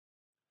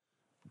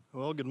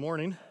Well, good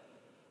morning.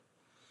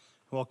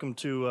 Welcome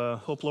to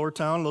Hope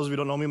Lowertown. Those of you who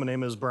don't know me, my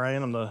name is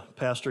Brian. I'm the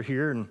pastor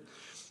here,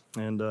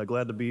 and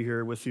glad to be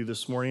here with you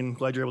this morning.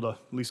 Glad you're able to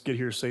at least get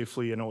here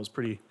safely. I know it was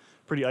pretty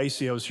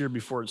icy. I was here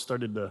before it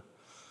started to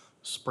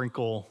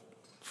sprinkle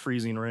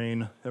freezing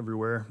rain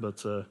everywhere,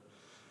 but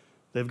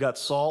they've got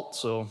salt,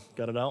 so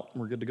got it out,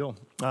 and we're good to go.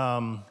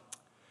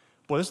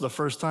 Boy, this is the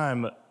first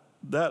time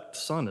that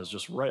sun is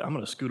just right. I'm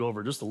going to scoot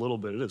over just a little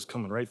bit. It is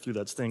coming right through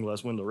that stained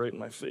glass window right in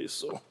my face,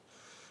 so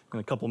in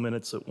a couple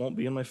minutes it won't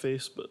be in my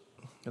face, but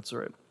that's all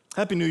right.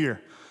 Happy New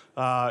Year.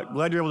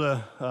 Glad you're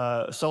able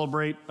to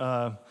celebrate.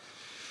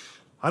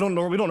 We don't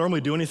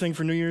normally do anything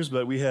for New Year's,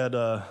 but we had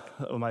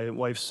my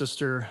wife's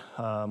sister,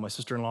 my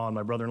sister-in-law, and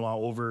my brother-in-law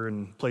over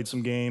and played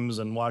some games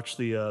and watched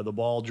the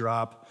ball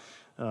drop,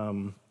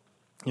 an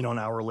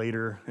hour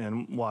later,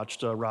 and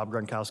watched Rob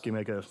Gronkowski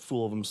make a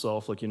fool of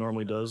himself like he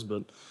normally does,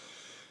 but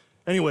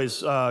anyways,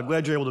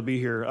 glad you're able to be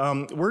here.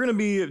 We're going to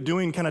be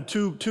doing kind of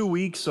two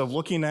weeks of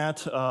looking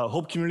at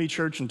Hope Community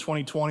Church in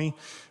 2020.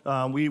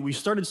 We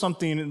started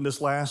something this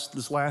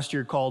last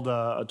year called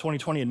a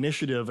 2020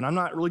 initiative, and I'm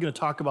not really going to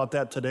talk about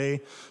that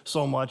today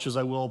so much as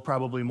I will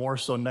probably more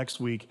so next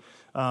week.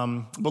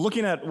 But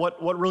looking at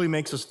what really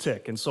makes us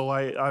tick, and so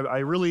I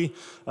really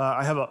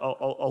have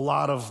a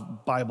lot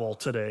of Bible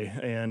today.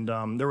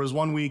 And there was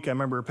one week I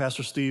remember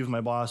Pastor Steve,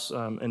 my boss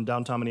in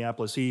downtown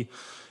Minneapolis, he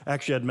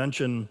actually had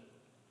mentioned.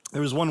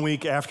 There was one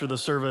week after the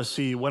service,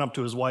 he went up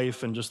to his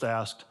wife and just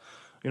asked,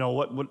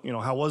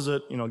 how was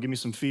it? Give me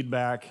some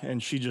feedback.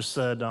 And she just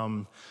said,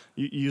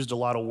 you used a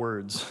lot of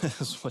words,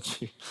 is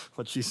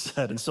what she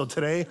said. And so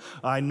today,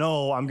 I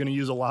know I'm going to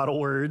use a lot of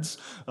words,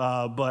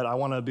 but I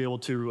want to be able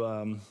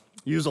to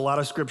use a lot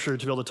of scripture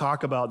to be able to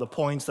talk about the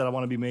points that I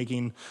want to be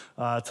making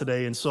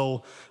today. And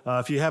so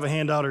if you have a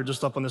handout or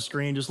just up on the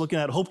screen, just looking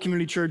at Hope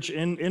Community Church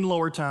in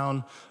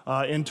Lowertown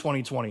in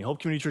 2020,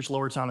 Hope Community Church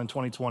Lowertown in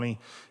 2020,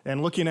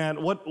 and looking at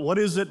what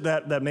is it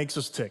that makes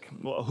us tick?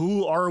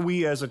 Who are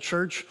we as a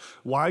church?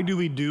 Why do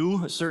we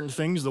do certain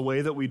things the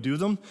way that we do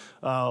them?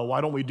 Why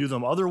don't we do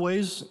them other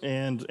ways?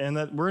 And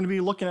that we're going to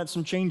be looking at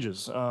some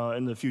changes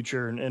in the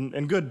future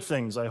and good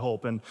things, I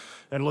hope. And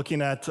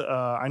looking at,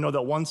 I know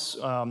that once,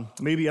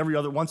 maybe every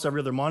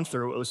other month,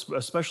 or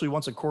especially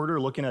once a quarter,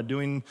 looking at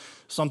doing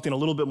something a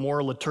little bit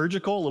more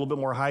liturgical, a little bit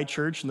more high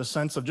church in the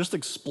sense of just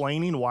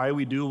explaining why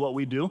we do what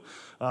we do.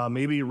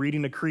 Maybe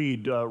reading a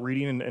creed,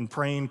 reading and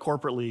praying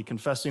corporately,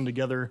 confessing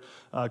together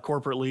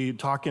corporately,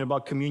 talking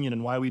about communion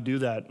and why we do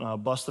that,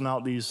 busting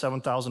out these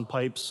 7,000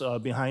 pipes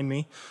behind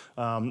me.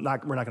 We're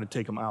not going to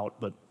take them out,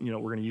 but we're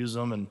going to use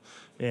them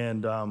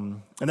and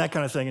that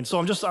kind of thing. And so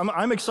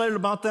I'm excited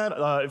about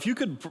that. If you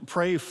could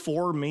pray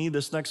for me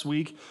this next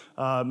week,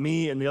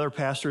 me and the other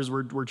pastors,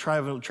 we're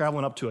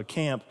traveling up to a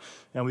camp,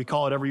 and we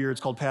call it every year.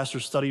 It's called Pastor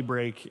Study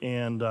Break,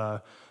 and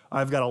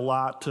I've got a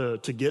lot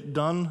to get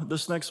done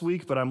this next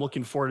week, but I'm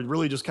looking forward to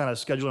really just kind of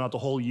scheduling out the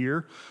whole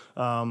year.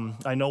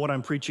 I know what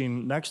I'm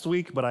preaching next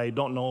week, but I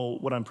don't know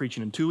what I'm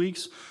preaching in 2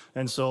 weeks.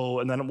 And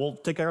then we'll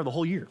take care of the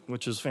whole year,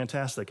 which is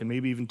fantastic, and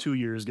maybe even 2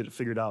 years get it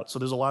figured out. So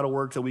there's a lot of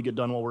work that we get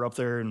done while we're up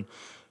there,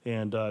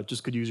 and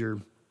just could use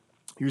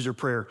your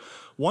prayer.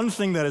 One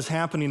thing that is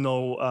happening,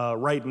 though,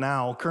 right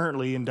now,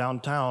 currently in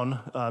downtown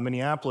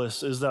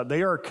Minneapolis, is that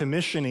they are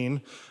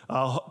commissioning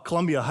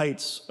Columbia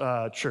Heights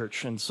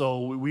Church. And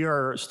so we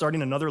are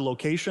starting another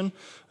location.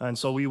 And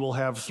so we will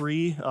have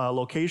 3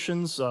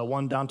 locations,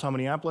 one downtown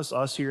Minneapolis,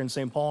 us here in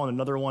St. Paul, and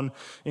another one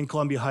in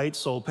Columbia Heights.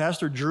 So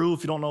Pastor Drew,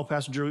 if you don't know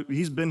Pastor Drew,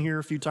 he's been here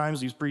a few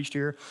times. He's preached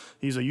here.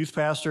 He's a youth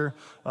pastor.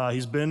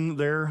 He's been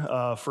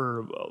there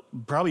for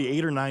probably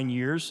 8 or 9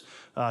 years.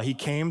 He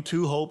came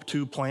to Hope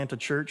to plant a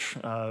church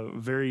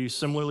very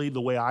similarly the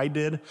way I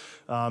did.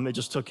 It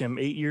just took him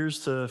 8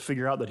 years to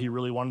figure out that he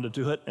really wanted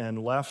to do it,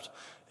 and left.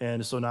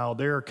 And so now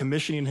they're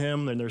commissioning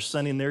him, and they're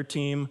sending their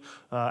team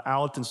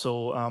out. And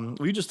so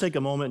will you just take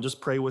a moment and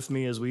just pray with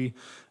me as we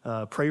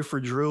pray for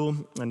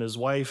Drew and his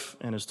wife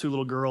and his 2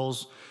 little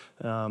girls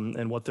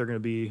and what they're going to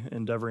be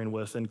endeavoring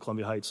with in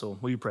Columbia Heights. So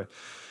will you pray?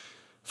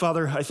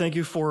 Father, I thank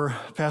you for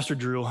Pastor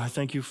Drew. I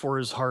thank you for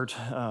his heart.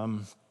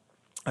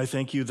 I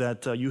thank you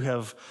that you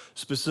have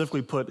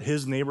specifically put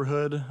his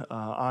neighborhood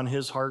on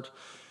his heart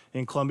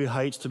in Columbia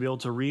Heights to be able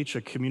to reach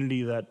a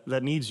community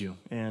that needs you.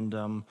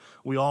 And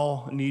we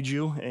all need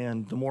you,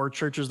 and the more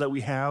churches that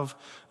we have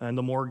and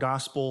the more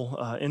gospel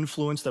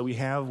influence that we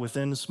have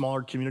within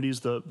smaller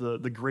communities,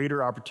 the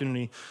greater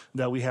opportunity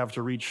that we have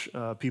to reach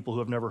people who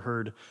have never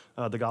heard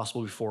the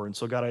gospel before. And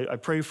so God, I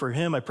pray for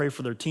him, I pray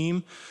for their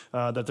team,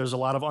 that there's a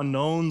lot of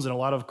unknowns and a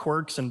lot of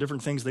quirks and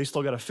different things they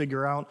still got to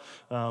figure out.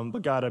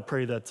 But God, I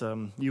pray that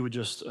you would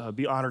just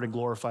be honored and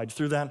glorified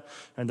through that,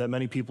 and that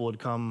many people would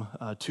come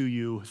to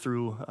you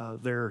through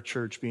their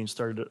church being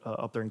started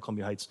up there in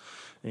Columbia Heights.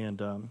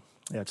 And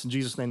it's in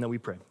Jesus' name that we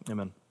pray.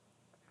 Amen.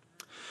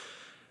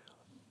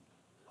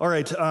 All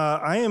right,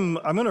 I'm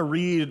going to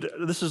read.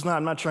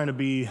 I'm not trying to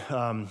be.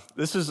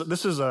 This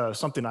is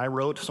something I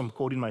wrote. So I'm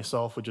quoting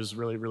myself, which is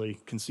really, really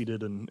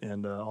conceited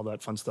and all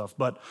that fun stuff.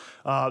 But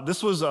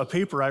this was a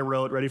paper I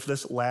wrote. Ready for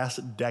this?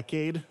 Last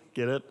decade.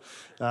 Get it?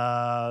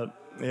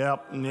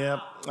 Yep.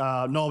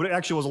 No, but it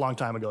actually was a long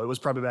time ago. It was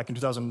probably back in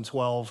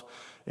 2012,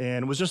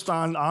 and it was just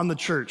on the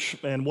church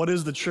and what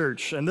is the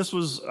church. And this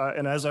was,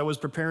 and as I was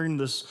preparing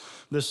this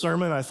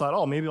sermon, I thought,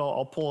 oh, maybe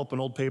I'll pull up an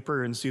old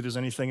paper and see if there's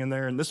anything in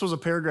there. And this was a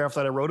paragraph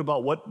that I wrote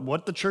about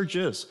what the church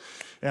is.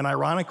 And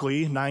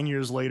ironically, 8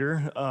 years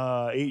later,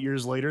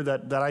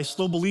 that I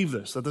still believe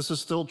this, that this is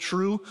still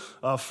true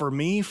for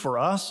me, for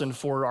us, and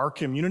for our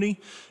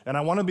community. And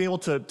I want to be able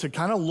to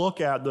kind of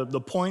look at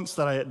the points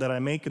that I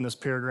make in this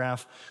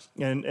paragraph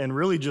and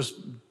really just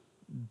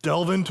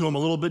delve into them a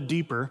little bit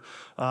deeper.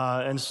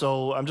 And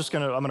so I'm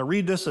gonna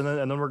read this and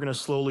then we're gonna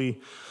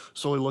slowly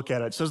look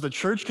at it. It says the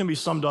church can be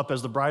summed up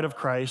as the bride of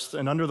Christ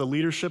and under the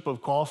leadership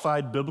of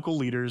qualified biblical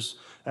leaders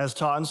as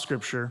taught in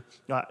Scripture.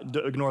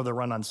 Ignore the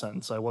run-on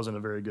sentence. I wasn't a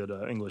very good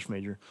English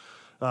major.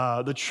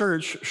 The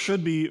church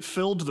should be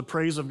filled to the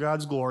praise of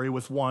God's glory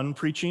with 1,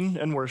 preaching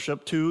and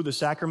worship, 2, the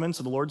sacraments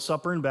of the Lord's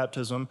Supper and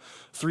baptism,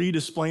 3,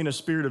 displaying a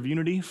spirit of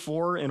unity,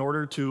 4, in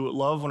order to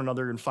love one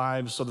another, and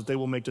 5, so that they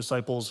will make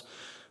disciples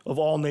of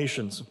all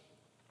nations.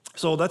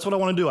 So that's what I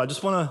want to do. I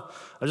just want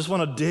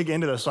to dig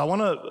into this. So I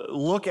want to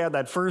look at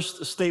that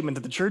first statement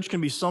that the church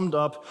can be summed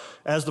up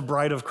as the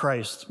bride of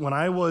Christ. When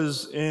I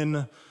was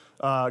in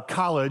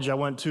college, I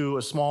went to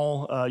a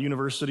small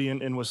university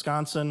in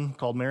Wisconsin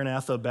called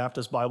Maranatha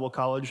Baptist Bible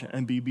College,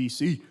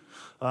 MBBC.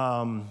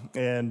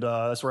 And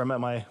that's where I met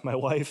my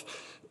wife.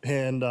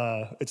 And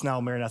it's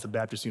now Maranatha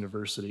Baptist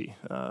University.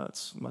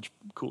 It's much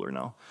cooler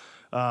now.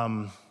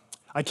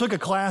 I took a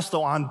class,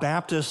 though, on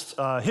Baptist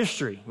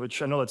history,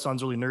 which I know that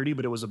sounds really nerdy,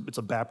 but it's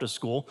a Baptist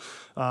school,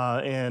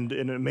 and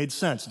it made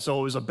sense. And so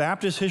it was a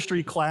Baptist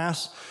history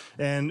class,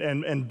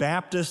 and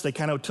Baptist, they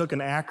kind of took an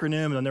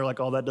acronym, and then they're like,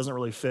 oh, that doesn't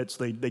really fit,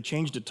 so they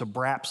changed it to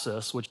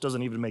Brapsis, which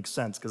doesn't even make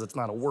sense because it's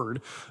not a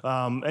word.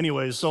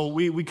 Anyways, so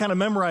we kind of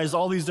memorized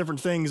all these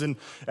different things, and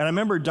I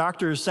remember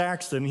Dr.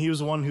 Saxton, he was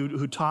the one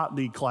who taught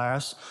the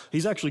class.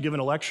 He's actually giving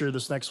a lecture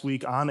this next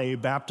week on a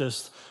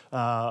Baptist,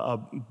 a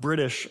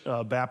British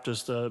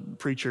Baptist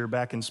preacher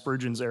back in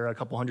Spurgeon's era a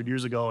couple hundred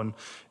years ago, and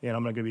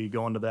I'm not going to be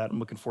going to that. I'm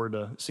looking forward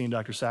to seeing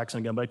Dr.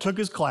 Saxon again. But I took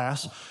his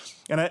class,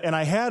 and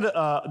I had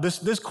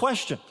this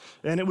question,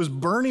 and it was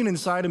burning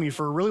inside of me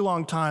for a really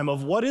long time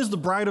of what is the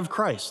bride of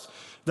Christ?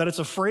 That it's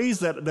a phrase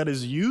that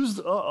is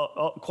used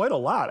quite a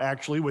lot,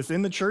 actually,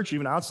 within the church,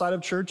 even outside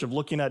of church, of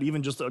looking at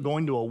even just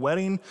going to a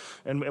wedding,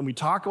 and we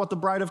talk about the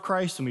bride of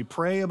Christ, and we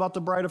pray about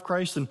the bride of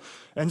Christ,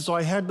 and so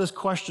I had this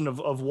question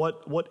of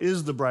what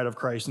is the bride of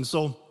Christ? And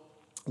so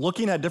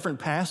looking at different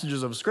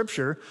passages of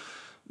Scripture,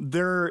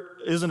 there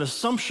is an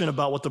assumption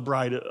about what the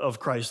bride of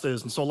Christ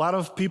is. And so a lot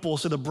of people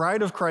say the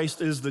bride of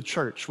Christ is the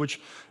church, which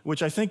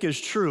I think is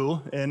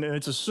true, and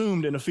it's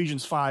assumed in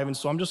Ephesians 5. And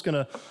so I'm just going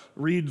to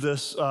read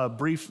this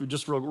brief,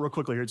 just real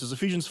quickly here. It says,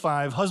 Ephesians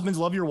 5, husbands,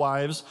 love your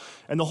wives.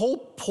 And the whole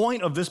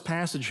point of this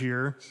passage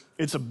here,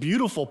 it's a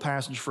beautiful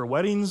passage for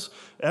weddings.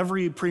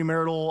 Every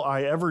premarital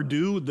I ever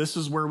do, this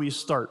is where we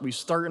start. We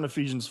start in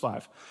Ephesians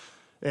 5.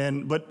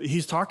 But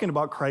he's talking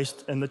about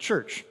Christ and the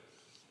church.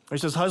 He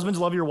says, husbands,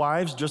 love your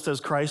wives just as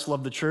Christ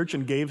loved the church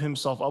and gave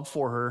himself up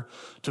for her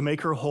to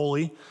make her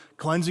holy,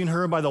 cleansing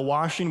her by the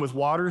washing with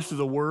water through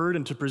the word,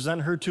 and to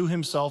present her to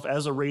himself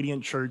as a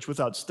radiant church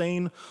without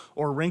stain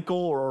or wrinkle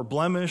or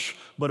blemish,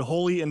 but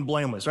holy and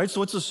blameless, right?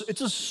 So it's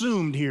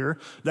assumed here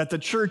that the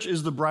church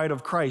is the bride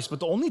of Christ, but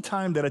the only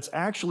time that it's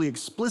actually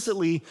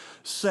explicitly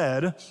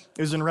said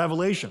is in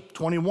Revelation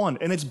 21,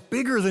 and it's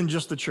bigger than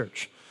just the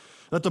church.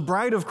 That the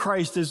bride of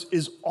Christ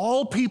is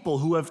all people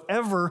who have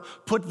ever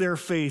put their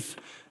faith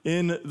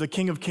in the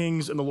King of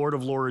Kings and the Lord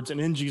of Lords and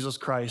in Jesus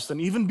Christ.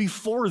 And even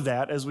before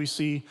that, as we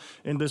see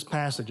in this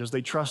passage, as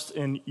they trust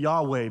in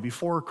Yahweh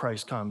before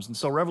Christ comes. And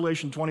so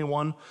Revelation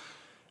 21,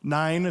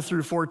 9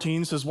 through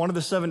 14 says, one of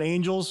the 7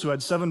 angels who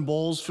had 7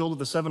 bowls filled with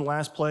the 7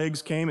 last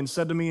plagues came and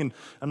said to me, and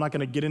I'm not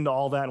going to get into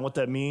all that and what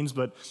that means,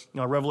 but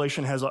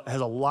Revelation has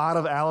a lot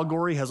of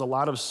allegory, has a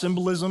lot of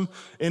symbolism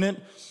in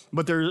it.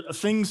 But there are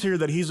things here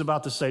that he's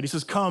about to say. He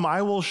says, come,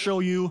 I will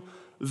show you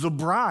the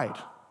bride.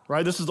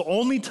 Right? This is the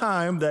only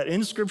time that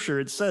in Scripture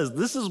it says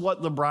this is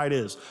what the bride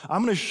is.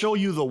 I'm going to show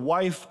you the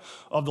wife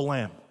of the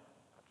Lamb.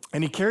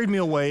 And he carried me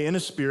away in a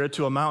spirit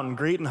to a mountain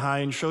great and high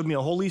and showed me a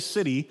holy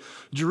city,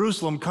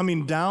 Jerusalem,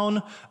 coming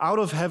down out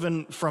of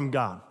heaven from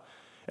God.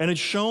 And it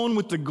shone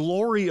with the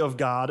glory of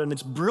God, and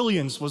its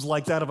brilliance was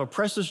like that of a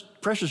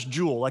precious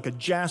jewel, like a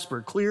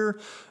jasper,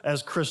 clear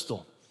as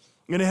crystal.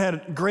 And it had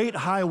a great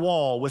high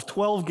wall with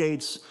 12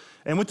 gates,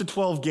 and with the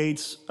 12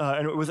 gates,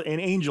 and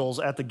angels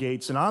at the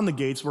gates, and on the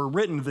gates were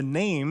written the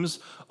names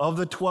of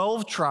the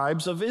 12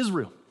 tribes of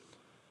Israel.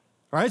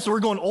 All right, so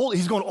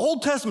he's going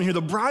Old Testament here.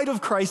 The bride of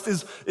Christ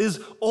is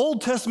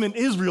Old Testament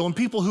Israel, and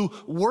people who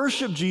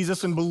worshiped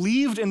Jesus and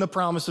believed in the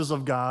promises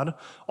of God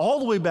all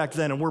the way back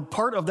then, and were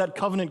part of that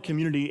covenant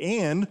community.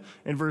 And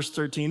in verse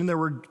 13, and there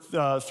were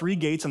 3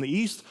 gates in the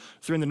east,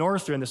 3 in the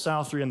north, 3 in the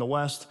south, 3 in the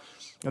west.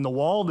 And the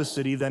wall of the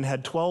city then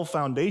had 12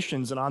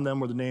 foundations, and on them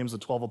were the names of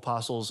the 12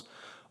 apostles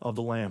of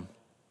the Lamb.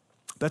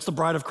 That's the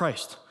bride of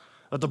Christ.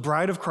 That the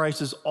bride of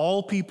Christ is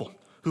all people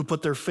who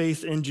put their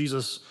faith in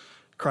Jesus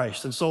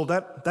Christ. And so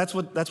that's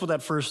what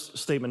that first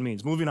statement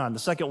means. Moving on, the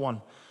second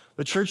one.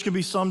 The church can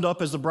be summed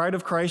up as the bride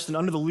of Christ and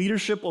under the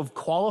leadership of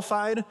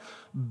qualified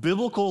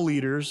biblical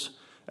leaders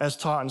as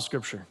taught in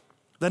Scripture.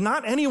 That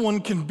not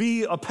anyone can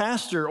be a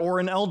pastor or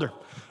an elder.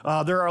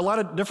 There are a lot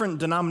of different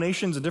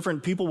denominations and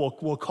different people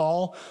will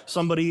call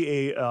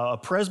somebody a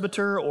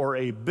presbyter or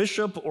a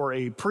bishop or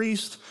a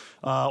priest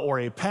or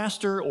a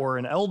pastor or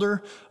an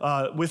elder.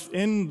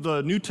 Within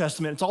the New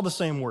Testament, it's all the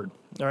same word.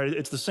 All right,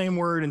 it's the same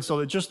word, and so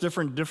it's just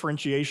different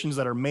differentiations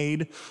that are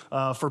made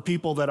for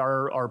people that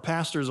are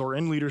pastors or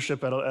in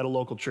leadership at a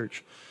local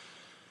church.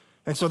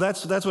 And so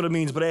that's what it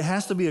means, but it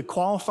has to be a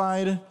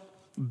qualified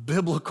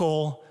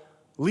biblical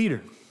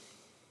leader.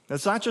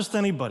 It's not just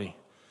anybody,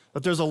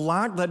 but there's a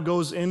lot that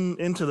goes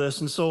into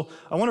this. And so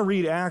I want to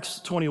read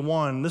Acts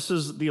 21. This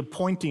is the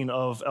appointing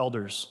of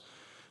elders,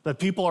 that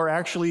people are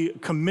actually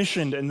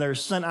commissioned and they're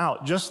sent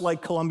out, just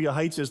like Columbia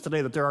Heights is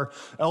today, that there are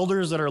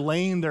elders that are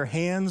laying their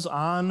hands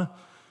on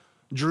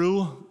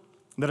Drew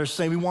that are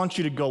saying, we want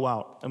you to go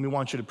out and we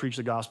want you to preach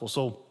the gospel.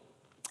 So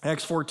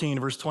Acts 14,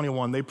 verse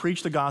 21, they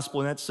preached the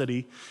gospel in that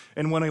city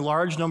and won a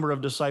large number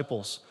of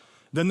disciples.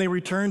 Then they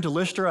returned to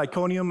Lystra,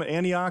 Iconium,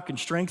 Antioch, and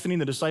strengthening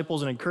the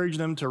disciples and encouraging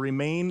them to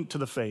remain to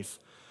the faith.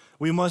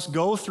 We must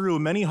go through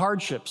many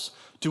hardships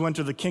to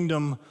enter the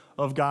kingdom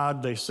of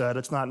God, they said.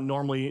 It's not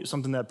normally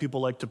something that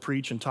people like to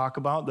preach and talk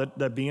about,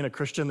 that being a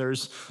Christian,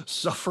 there's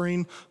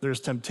suffering,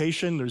 there's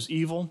temptation, there's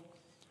evil.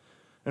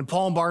 And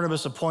Paul and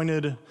Barnabas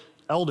appointed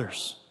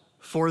elders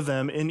for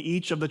them in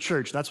each of the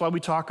church. That's why we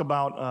talk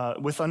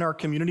about within our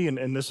community,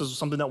 and this is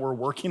something that we're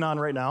working on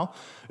right now,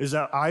 is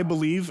that I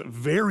believe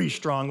very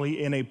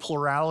strongly in a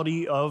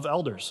plurality of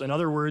elders. In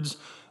other words,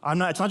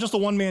 it's not just a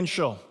one-man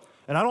show.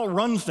 And I don't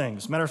run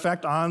things. Matter of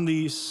fact, on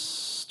the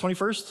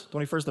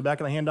 21st, the back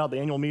of the handout, the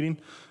annual meeting,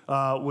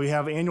 we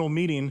have annual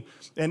meeting,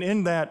 and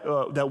in that,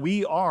 that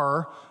we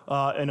are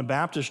in a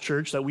Baptist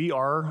church, that we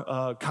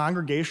are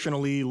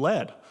congregationally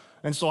led.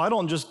 And so I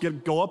don't just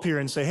go up here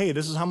and say, hey,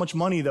 this is how much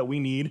money that we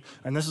need,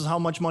 and this is how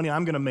much money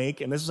I'm going to make,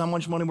 and this is how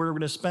much money we're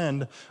going to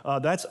spend.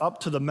 That's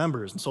up to the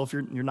members. And so if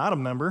you're not a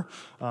member,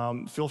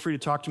 feel free to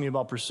talk to me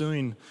about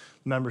pursuing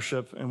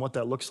membership and what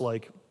that looks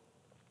like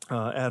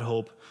at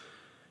Hope.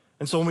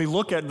 And so when we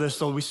look at this,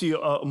 we see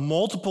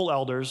multiple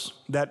elders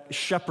that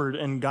shepherd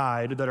and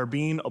guide that are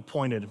being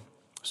appointed.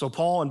 So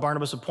Paul and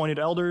Barnabas appointed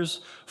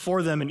elders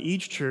for them in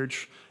each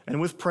church,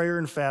 and with prayer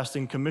and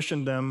fasting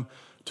commissioned them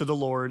to the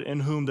Lord in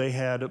whom they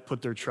had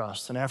put their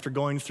trust. And after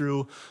going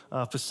through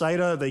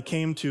Pisidia, they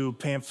came to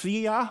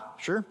Pamphylia,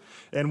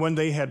 and when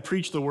they had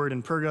preached the word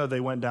in Perga, they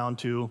went down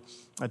to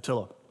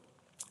Attila.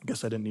 I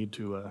guess I didn't need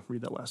to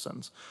read that last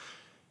sentence.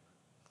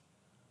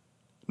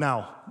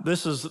 Now,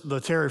 this is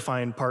the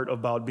terrifying part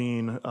about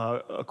being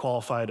a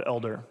qualified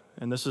elder,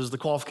 and this is the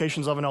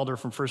qualifications of an elder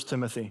from 1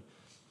 Timothy.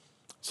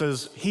 It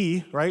says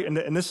he, right,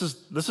 and this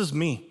is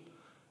me.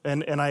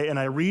 And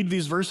I read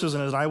these verses,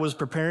 and as I was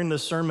preparing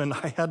this sermon,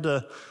 I had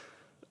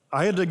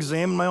to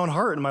examine my own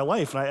heart and my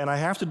life, and I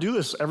have to do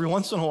this every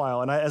once in a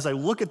while. And as I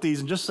look at these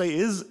and just say,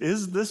 is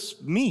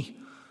this me?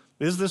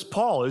 Is this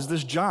Paul? Is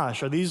this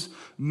Josh? Are these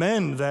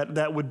men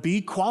that would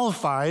be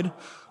qualified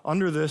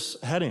under this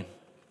heading?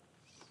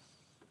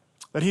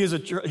 That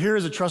here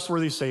is a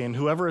trustworthy saying: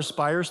 whoever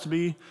aspires to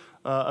be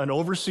an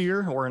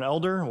overseer or an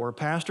elder or a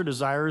pastor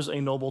desires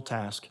a noble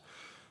task.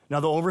 Now,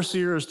 the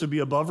overseer is to be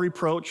above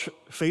reproach,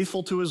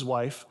 faithful to his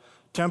wife,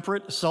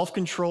 temperate,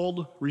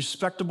 self-controlled,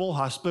 respectable,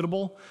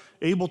 hospitable,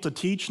 able to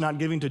teach, not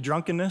giving to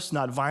drunkenness,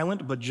 not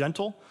violent, but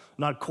gentle,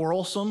 not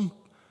quarrelsome,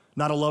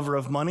 not a lover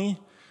of money.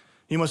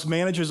 He must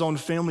manage his own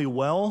family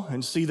well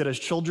and see that his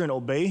children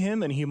obey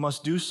him, and he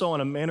must do so in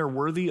a manner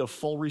worthy of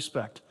full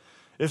respect.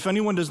 If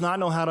anyone does not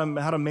know how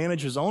to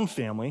manage his own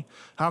family,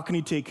 how can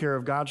he take care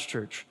of God's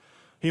church?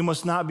 He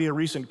must not be a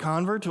recent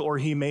convert, or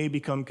he may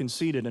become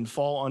conceited and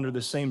fall under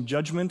the same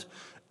judgment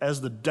as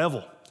the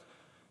devil.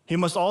 He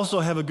must also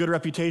have a good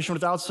reputation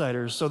with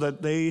outsiders so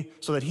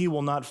that he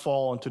will not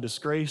fall into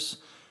disgrace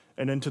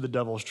and into the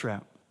devil's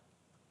trap.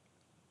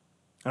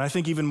 And I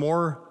think even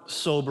more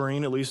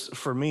sobering, at least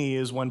for me,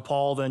 is when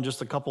Paul then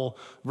just a couple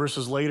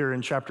verses later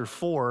in chapter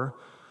 4,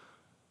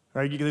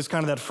 right, you get this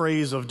kind of that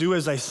phrase of do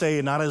as I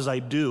say, not as I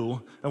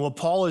do. And what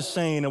Paul is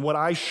saying, and what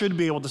I should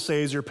be able to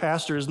say as your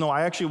pastor, is no,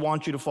 I actually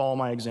want you to follow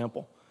my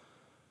example.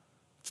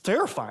 It's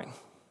terrifying.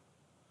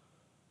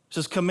 It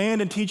says,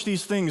 command and teach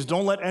these things.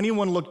 Don't let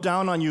anyone look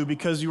down on you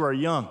because you are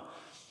young.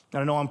 And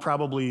I know I'm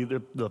probably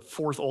the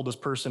fourth oldest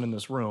person in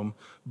this room,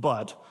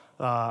 but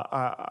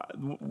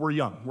we're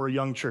young. We're a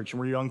young church, and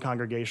we're a young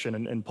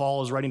congregation. And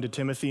Paul is writing to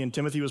Timothy, and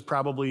Timothy was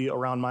probably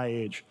around my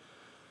age.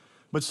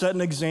 But set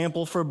an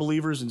example for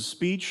believers in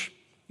speech,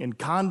 in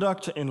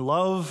conduct, in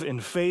love, in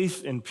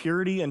faith, in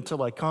purity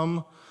until I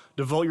come.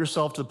 Devote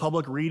yourself to the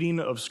public reading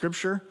of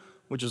Scripture,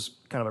 which is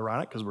kind of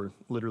ironic because we're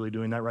literally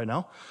doing that right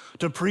now,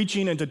 to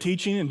preaching and to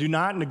teaching, and do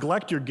not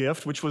neglect your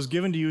gift, which was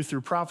given to you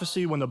through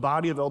prophecy when the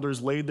body of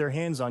elders laid their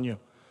hands on you.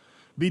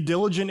 Be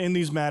diligent in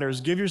these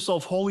matters. Give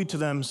yourself wholly to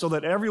them so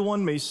that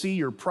everyone may see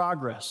your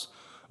progress.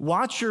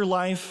 Watch your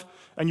life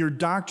and your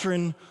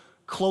doctrine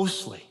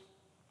closely.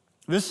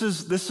 This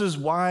is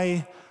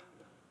why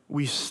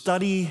we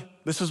study.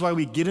 This is why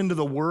we get into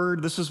the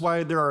Word. This is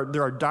why there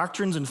are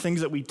doctrines and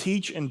things that we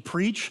teach and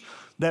preach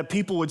that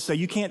people would say,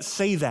 you can't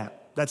say that.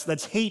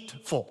 That's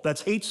hateful.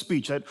 That's hate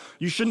speech. That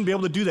you shouldn't be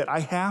able to do that. I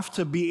have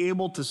to be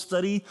able to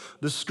study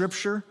the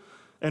Scripture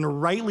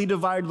and rightly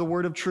divide the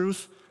word of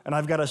truth, and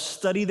I've got to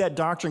study that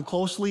doctrine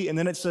closely, and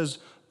then it says,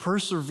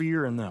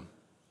 persevere in them.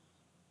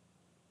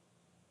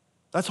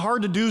 That's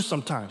hard to do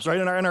sometimes, right?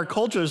 In our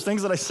culture, there's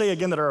things that I say,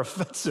 again, that are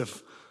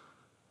offensive.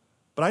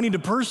 But I need to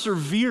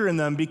persevere in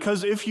them,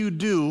 because if you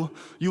do,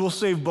 you will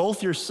save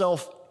both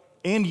yourself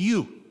and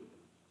you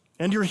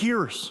and your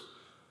hearers.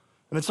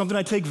 And it's something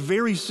I take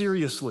very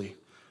seriously,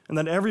 and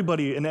that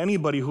everybody and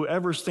anybody who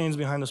ever stands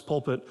behind this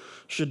pulpit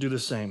should do the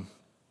same.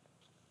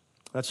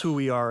 That's who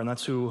we are, and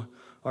that's who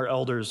our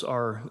elders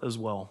are as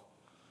well.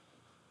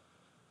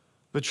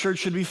 The church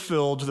should be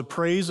filled to the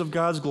praise of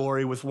God's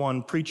glory with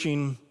one,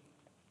 preaching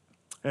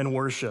and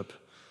worship.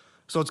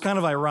 So it's kind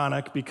of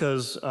ironic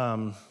because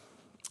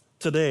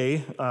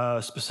today,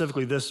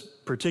 specifically this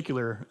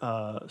particular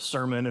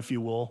sermon, if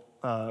you will,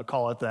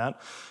 call it that,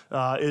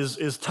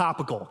 is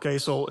topical. Okay,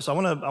 so I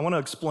want to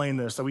explain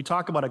this. That we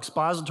talk about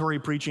expository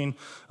preaching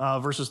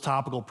versus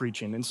topical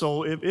preaching. And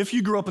so if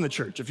you grew up in the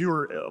church, if you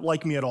were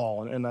like me at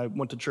all, and I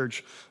went to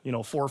church,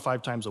 4 or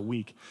 5 times a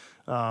week,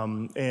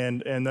 and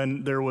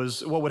then there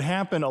was what would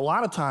happen a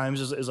lot of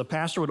times is a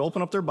pastor would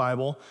open up their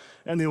Bible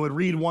and they would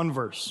read one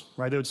verse,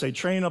 right? They would say,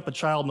 "Train up a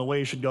child in the way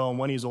he should go, and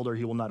when he's older,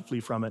 he will not flee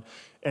from it."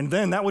 And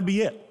then that would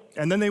be it.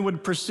 And then they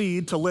would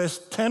proceed to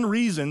list 10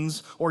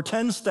 reasons or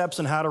 10 steps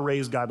on how to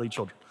raise godly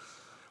children.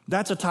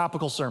 That's a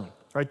topical sermon,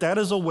 right? That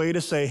is a way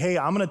to say, hey,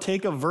 I'm going to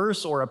take a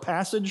verse or a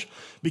passage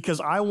because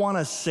I want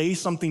to say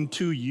something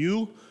to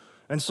you.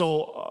 And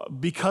so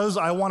because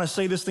I want to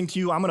say this thing to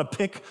you, I'm going to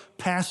pick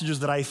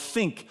passages that I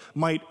think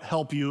might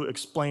help you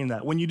explain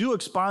that. When you do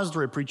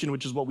expository preaching,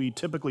 which is what we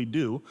typically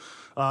do,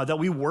 that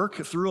we work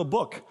through a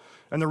book.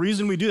 And the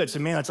reason we do that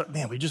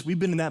is, we've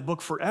been in that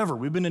book forever.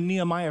 We've been in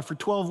Nehemiah for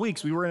 12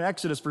 weeks. We were in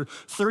Exodus for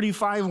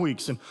 35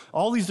 weeks and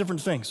all these different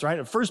things,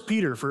 right? 1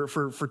 Peter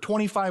for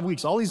 25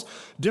 weeks, all these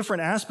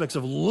different aspects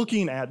of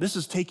looking at, this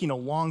is taking a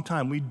long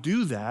time. We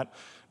do that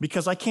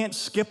because I can't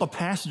skip a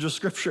passage of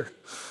Scripture.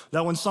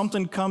 That when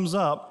something comes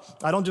up,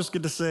 I don't just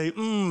get to say,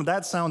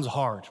 that sounds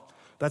hard.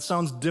 That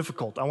sounds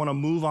difficult. I want to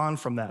move on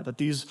from that. That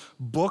these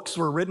books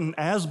were written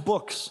as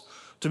books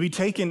to be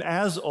taken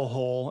as a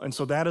whole, and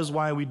so that is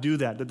why we do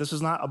that. That this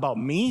is not about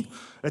me.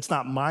 It's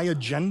not my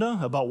agenda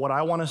about what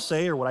I want to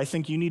say or what I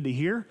think you need to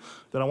hear.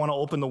 That I want to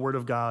open the Word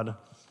of God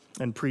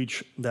and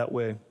preach that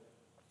way.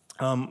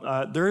 When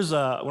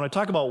I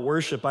talk about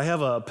worship, I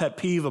have a pet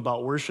peeve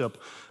about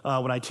worship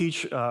when I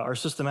teach our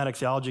systematic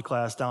theology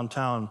class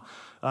downtown.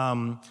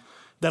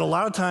 That a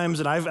lot of times,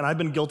 and I've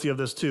been guilty of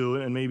this too,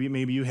 and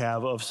maybe you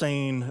have, of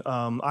saying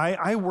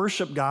I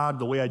worship God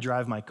the way I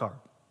drive my car.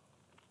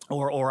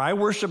 Or I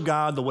worship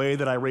God the way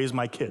that I raise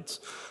my kids,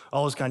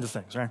 all those kinds of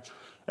things, right?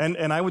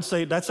 And I would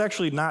say that's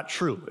actually not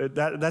true.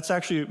 That's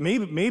actually,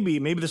 maybe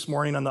this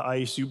morning on the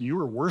ice, you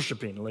were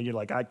worshiping. You're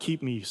like, "I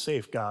keep me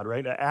safe, God,"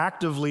 right?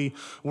 Actively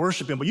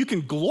worshiping. But you can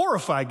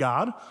glorify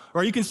God,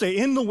 or you can say,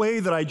 in the way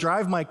that I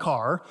drive my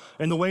car,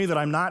 in the way that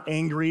I'm not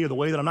angry, or the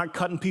way that I'm not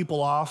cutting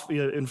people off.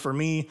 And for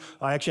me,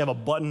 I actually have a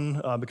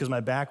button because my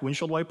back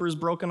windshield wiper is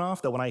broken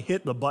off, that when I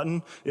hit the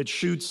button, it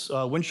shoots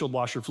windshield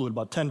washer fluid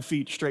about 10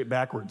 feet straight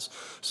backwards.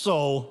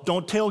 So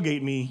don't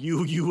tailgate me,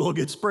 you will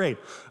get sprayed.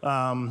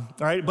 All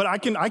right, but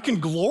I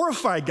can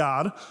glorify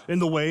God in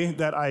the way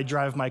that I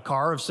drive my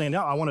car, of saying,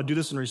 I want to do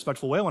this in a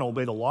respectful way, I want to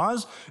obey the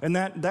laws, and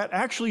that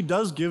actually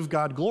does give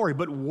God glory.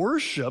 But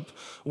worship,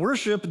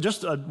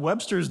 just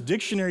Webster's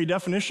dictionary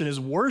definition is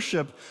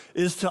worship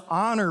is to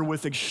honor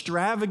with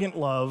extravagant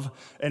love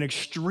and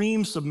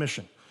extreme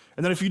submission.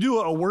 And then if you do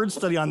a word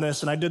study on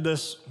this, and I did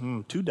this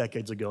 2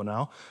 decades ago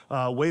now,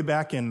 way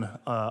back in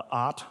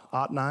Ot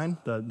 9,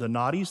 the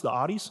naughties, the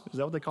oddies, is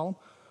that what they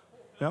call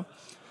them?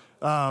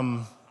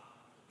 Yeah.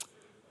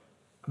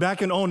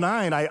 Back in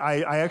 2009,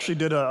 I actually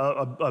did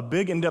a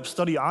big in-depth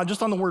study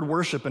just on the word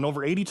worship, and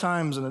over 80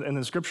 times in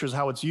the scriptures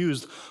how it's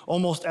used.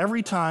 Almost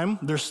every time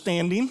they're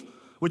standing,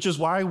 which is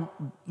why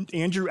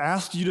Andrew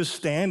asked you to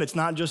stand. It's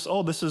not just,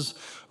 this is,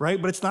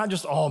 right? But it's not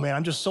just, man,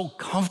 I'm just so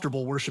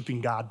comfortable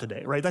worshiping God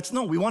today, right?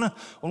 We want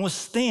to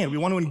stand. We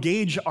want to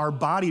engage our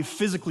body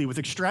physically with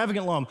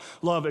extravagant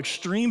love,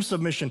 extreme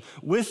submission,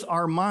 with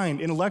our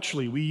mind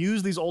intellectually. We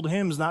use these old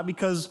hymns not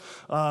because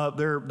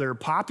they're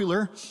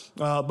popular,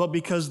 but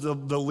because the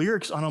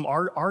lyrics on them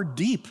are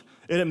deep,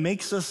 and it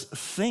makes us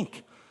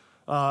think.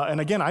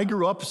 And again, I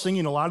grew up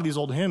singing a lot of these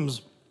old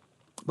hymns,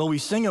 but we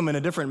sing them in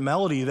a different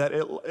melody that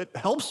it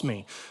helps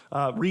me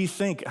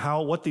rethink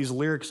what these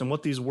lyrics and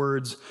what these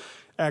words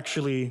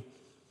actually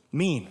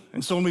mean.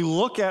 And so when we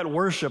look at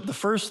worship, the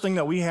first thing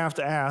that we have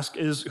to ask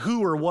is,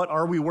 who or what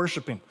are we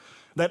worshiping?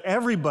 That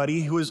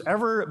everybody who has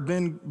ever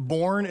been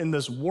born in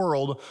this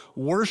world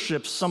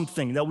worships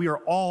something, that we are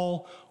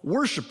all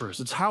worshipers.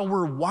 It's how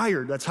we're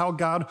wired. That's how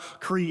God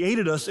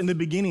created us in the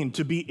beginning,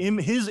 to be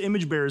his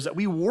image bearers, that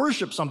we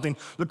worship something.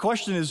 The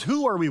question is,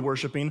 who are we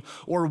worshiping,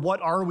 or what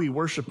are we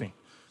worshiping?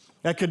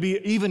 That could be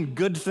even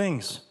good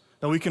things,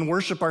 that we can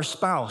worship our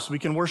spouse, we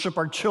can worship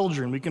our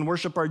children, we can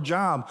worship our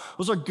job.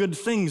 Those are good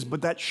things,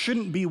 but that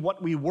shouldn't be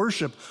what we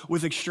worship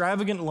with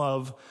extravagant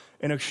love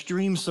and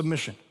extreme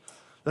submission.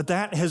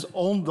 That has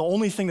the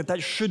only thing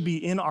that should be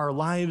in our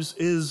lives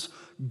is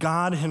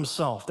God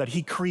himself, that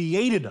he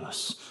created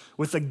us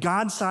with a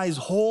God-sized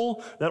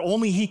hole that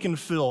only he can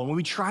fill. And when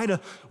we try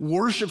to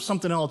worship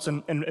something else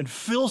and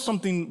fill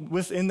something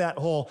within that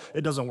hole,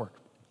 it doesn't work.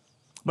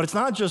 But it's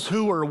not just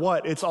who or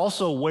what, it's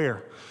also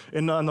where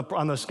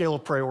on the scale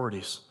of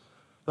priorities.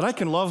 That I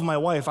can love my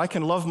wife, I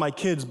can love my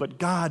kids, but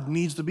God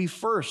needs to be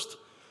first.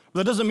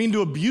 That doesn't mean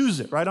to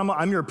abuse it, right?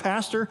 I'm your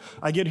pastor.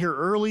 I get here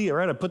early,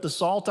 right? I put the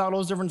salt out, all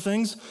those different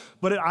things.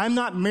 But I'm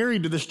not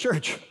married to this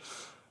church,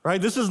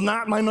 right? This is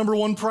not my number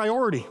one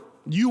priority.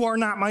 You are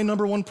not my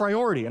number one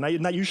priority.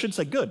 And you should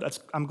say, good,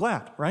 I'm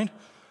glad, right?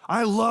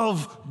 I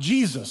love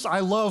Jesus. I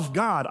love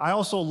God. I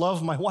also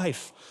love my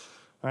wife,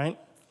 right?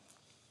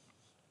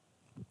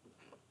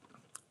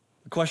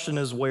 The question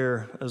is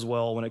where as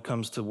well when it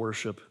comes to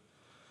worship.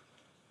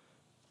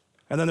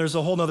 And then there's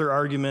a whole other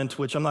argument,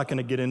 which I'm not going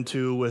to get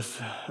into,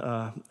 with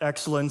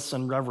excellence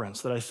and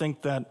reverence, that I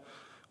think that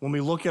when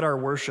we look at our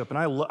worship, and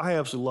I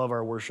absolutely love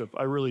our worship,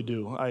 I really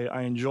do.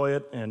 I enjoy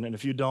it, and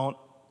if you don't,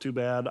 too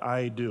bad,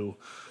 I do.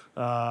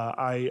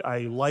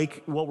 I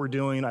like what we're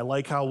doing. I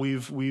like how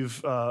we've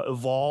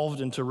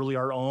evolved into really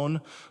our own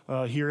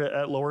here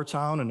at Lower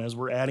Town, and as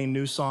we're adding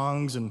new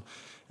songs and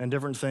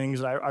different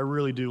things, I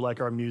really do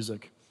like our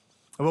music.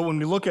 But when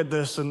we look at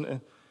this,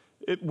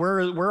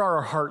 where are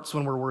our hearts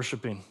when we're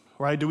worshiping?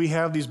 Right? Do we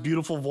have these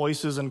beautiful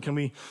voices, and can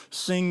we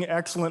sing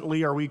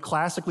excellently? Are we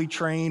classically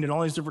trained and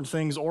all these different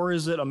things? Or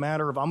is it a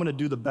matter of I'm going to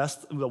do the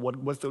best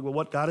with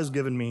what God has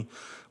given me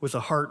with a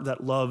heart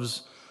that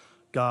loves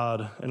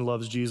God and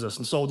loves Jesus?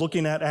 And so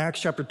looking at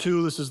Acts chapter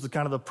 2, this is the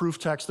kind of the proof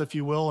text, if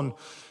you will. And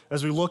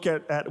as we look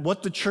at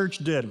what the church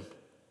did,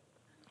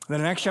 then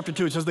in Acts chapter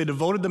 2, it says they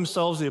devoted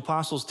themselves to the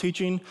apostles'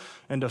 teaching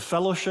and to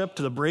fellowship,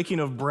 to the breaking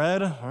of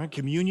bread, right,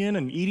 communion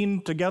and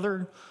eating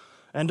together,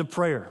 and to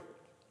prayer.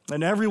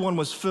 And everyone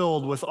was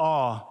filled with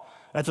awe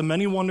at the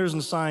many wonders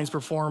and signs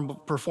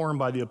performed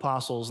by the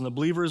apostles. And the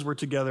believers were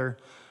together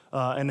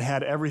and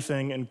had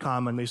everything in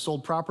common. They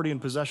sold property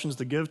and possessions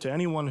to give to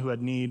anyone who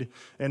had need.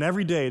 And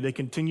every day they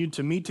continued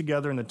to meet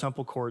together in the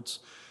temple courts.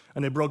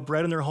 And they broke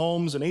bread in their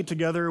homes and ate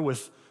together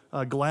with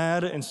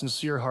glad and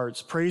sincere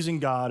hearts, praising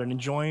God and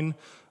enjoying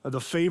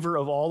the favor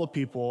of all the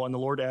people. And the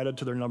Lord added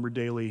to their number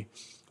daily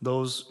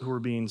those who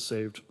were being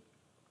saved.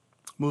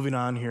 Moving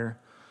on here.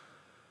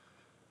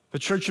 The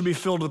church should be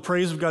filled to the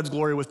praise of God's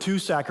glory with two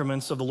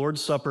sacraments of the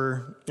Lord's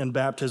Supper and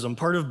baptism.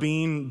 Part of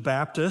being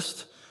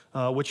Baptist,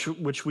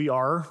 which we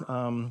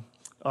are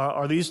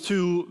these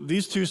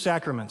two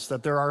sacraments.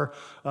 That there are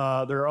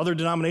other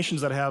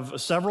denominations that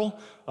have several.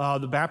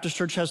 The Baptist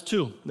Church has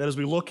two. That as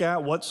we look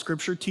at what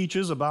Scripture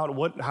teaches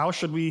about how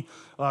should we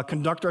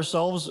conduct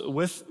ourselves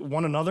with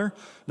one another,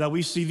 that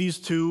we see these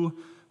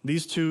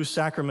two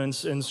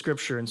sacraments in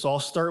Scripture. And so I'll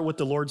start with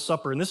the Lord's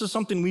Supper. And this is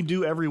something we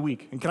do every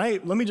week. And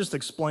let me just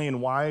explain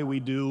why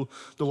we do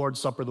the Lord's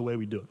Supper the way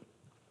we do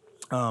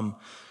it.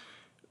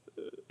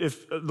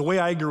 If the way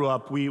I grew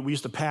up, we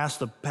used to pass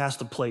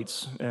the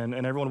plates, and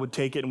everyone would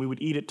take it and we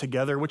would eat it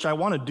together, which I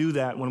want to do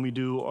that when we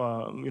do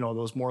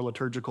those more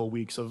liturgical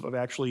weeks of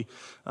actually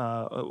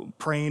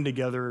praying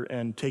together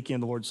and taking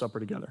the Lord's Supper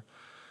together.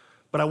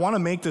 But I want to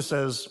make this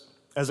as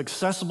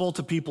accessible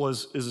to people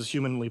as is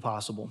humanly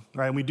possible,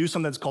 right? And we do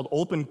something that's called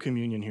open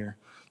communion here,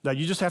 that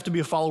you just have to be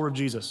a follower of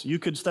Jesus. You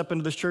could step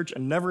into this church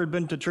and never have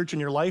been to church in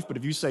your life, but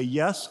if you say,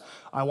 yes,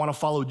 I want to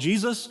follow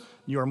Jesus,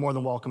 you are more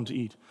than welcome to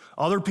eat.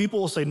 Other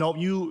people will say, no,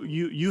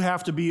 you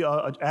have to be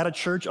at a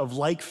church of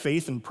like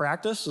faith and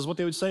practice, is what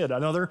they would say.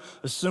 A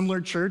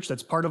similar church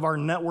that's part of our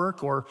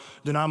network or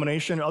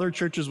denomination. Other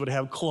churches would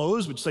have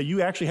closed, which say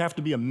you actually have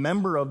to be a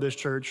member of this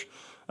church,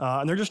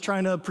 and they're just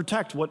trying to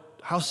protect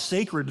how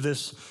sacred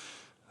this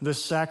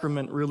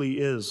sacrament really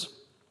is.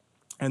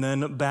 And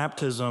then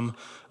baptism.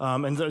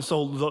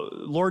 So the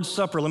Lord's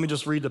Supper, let me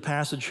just read the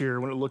passage here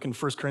when we look in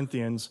 1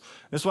 Corinthians.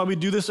 That's why we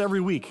do this every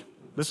week.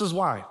 This is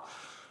why.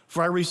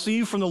 For I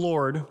received from the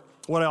Lord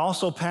what I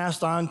also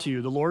passed on to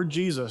you. The Lord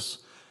Jesus,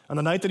 on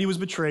the night that he was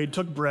betrayed,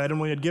 took bread, and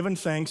when he had given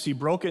thanks, he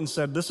broke it and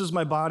said, "This is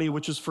my body,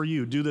 which is for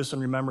you. Do this in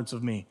remembrance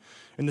of me."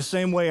 In the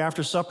same way,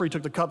 after supper, he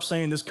took the cup,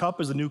 saying, "This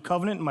cup is the new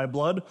covenant in my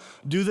blood.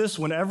 Do this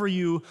whenever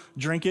you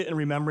drink it in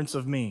remembrance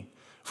of me.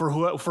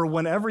 For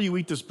whenever you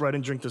eat this bread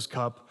and drink this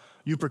cup,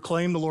 you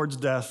proclaim the Lord's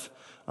death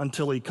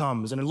until he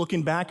comes." And in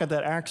looking back at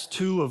that Acts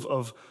 2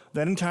 of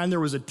that anytime there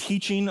was a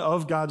teaching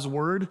of God's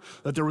word,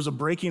 that there was a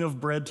breaking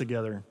of bread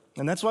together.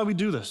 And that's why we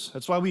do this.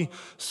 That's why we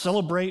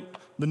celebrate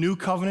the new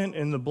covenant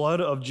in the blood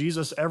of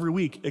Jesus every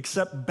week,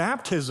 except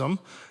baptism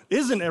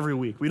isn't every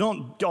week. We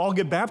don't all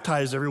get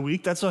baptized every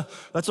week. That's a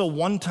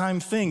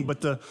one-time thing.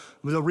 But the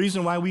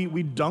reason why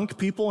we dunk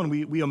people and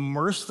we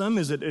immerse them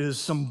is it is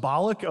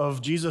symbolic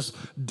of Jesus'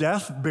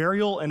 death,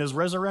 burial, and his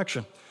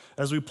resurrection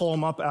as we pull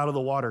them up out of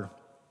the water.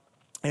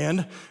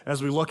 And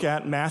as we look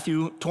at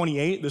Matthew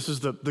 28, this is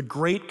the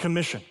Great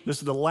Commission. This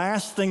is the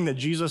last thing that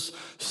Jesus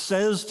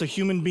says to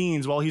human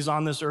beings while he's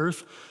on this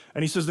earth.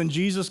 And he says, then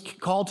Jesus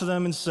called to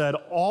them and said,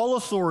 all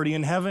authority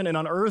in heaven and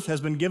on earth has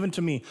been given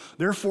to me.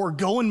 Therefore,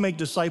 go and make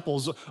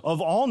disciples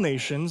of all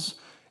nations,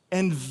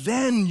 and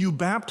then you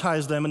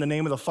baptize them in the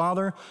name of the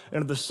Father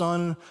and of the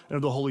Son and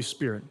of the Holy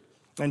Spirit,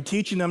 and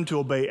teaching them to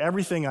obey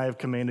everything I have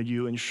commanded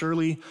you, and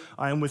surely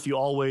I am with you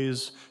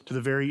always to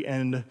the very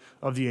end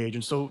of the age.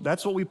 And so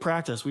that's what we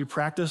practice. We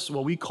practice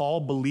what we call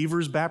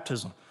believer's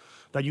baptism,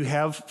 that you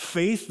have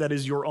faith that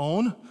is your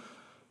own,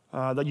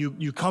 that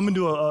you come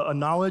into a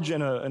knowledge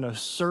and a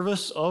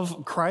service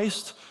of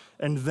Christ,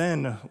 and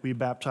then we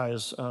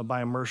baptize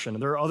by immersion.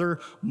 There are other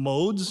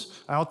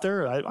modes out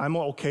there. I'm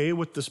okay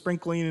with the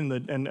sprinkling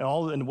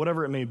and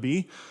whatever it may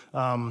be,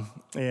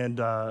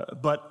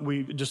 but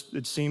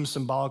it seems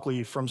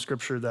symbolically from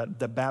Scripture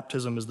that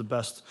baptism is the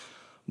best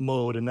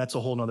mode, and that's a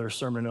whole other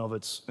sermon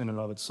in and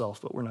of itself.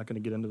 But we're not going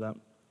to get into that.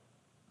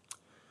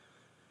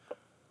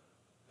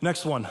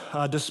 Next one,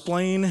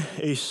 displaying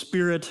a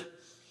spirit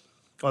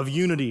of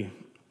unity.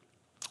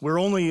 We're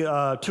only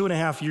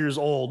 2.5 years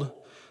old,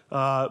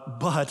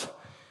 but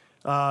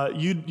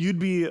you'd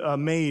be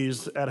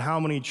amazed at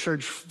how many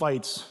church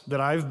fights that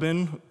I've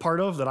been part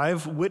of, that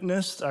I've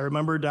witnessed. I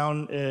remember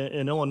down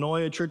in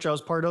Illinois, a church I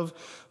was part of,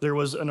 there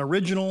was an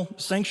original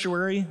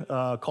sanctuary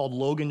called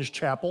Logan's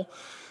Chapel.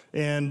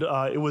 And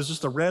it was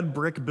just a red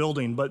brick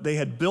building, but they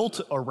had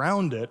built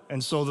around it,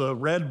 and so the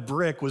red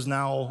brick was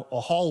now a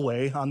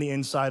hallway on the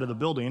inside of the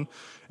building,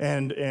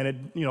 and it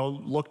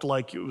looked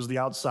like it was the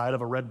outside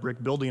of a red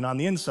brick building on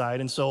the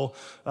inside, and so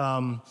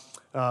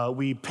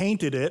we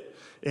painted it,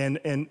 and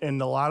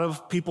a lot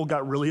of people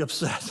got really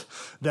upset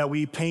that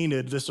we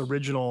painted this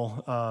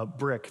original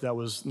brick that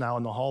was now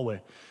in the hallway,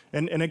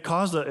 and it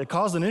caused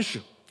an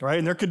issue. Right?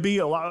 And there could be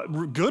a lot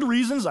of good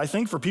reasons, I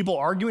think, for people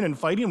arguing and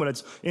fighting when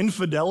it's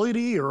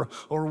infidelity or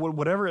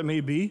whatever it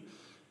may be.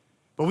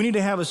 But we need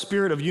to have a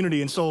spirit of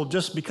unity. And so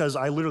just because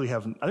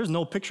there's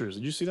no pictures.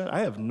 Did you see that?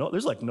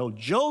 There's like no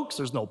jokes.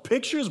 There's no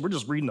pictures. We're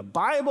just reading the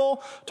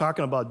Bible,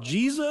 talking about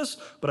Jesus.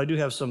 But I do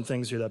have some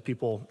things here that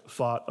people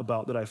thought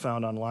about that I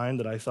found online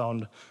that I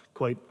found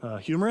quite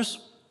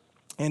humorous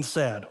and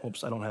sad.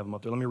 Oops, I don't have them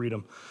up there. Let me read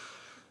them.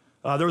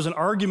 There was an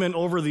argument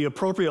over the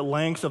appropriate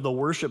length of the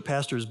worship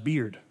pastor's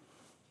beard.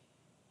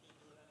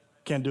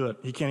 Can't do it.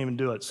 He can't even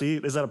do it. See,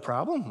 is that a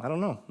problem? I don't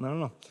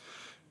know.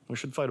 We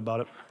should fight about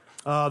it.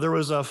 There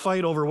was a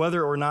fight over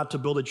whether or not to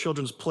build a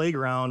children's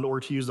playground or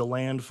to use the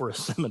land for a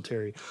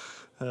cemetery.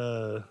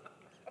 A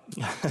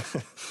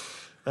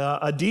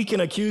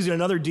deacon accusing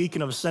another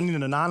deacon of sending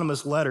an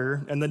anonymous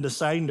letter and then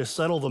deciding to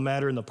settle the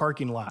matter in the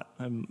parking lot.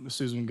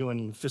 Susan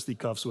going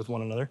fisticuffs with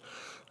one another,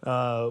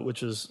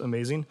 which is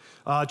amazing.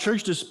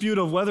 Church dispute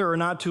of whether or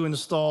not to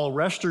install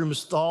restroom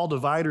stall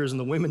dividers in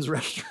the women's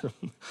restroom.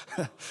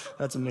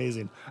 That's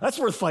amazing. That's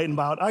worth fighting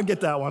about. I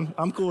get that one.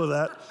 I'm cool with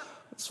that.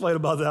 Let's fight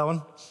about that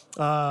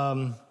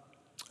one.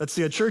 Let's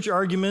see, a church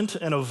argument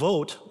and a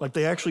vote, like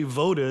they actually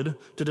voted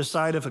to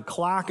decide if a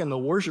clock in the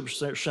worship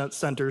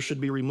center should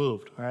be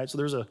removed. All right, so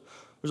there's a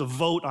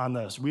vote on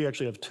this. We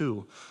actually have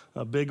two.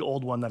 A big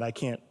old one that I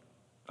can't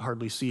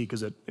hardly see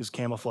because it is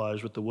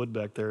camouflaged with the wood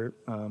back there.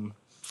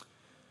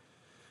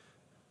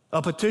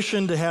 A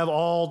petition to have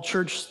all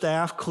church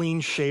staff clean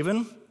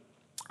shaven.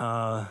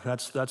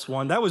 That's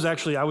one. I was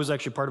actually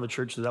part of a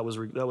church that was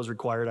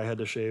required. I had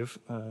to shave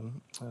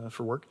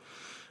for work.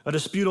 A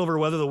dispute over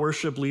whether the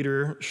worship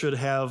leader should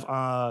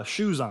have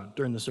shoes on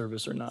during the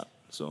service or not.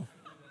 So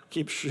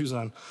keep shoes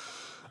on.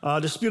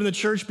 Dispute in the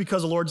church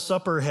because the Lord's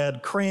Supper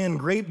had crayon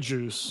grape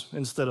juice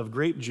instead of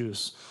grape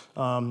juice.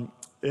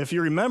 If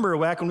you remember,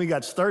 back when we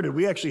got started,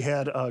 we actually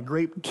had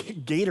grape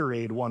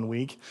Gatorade one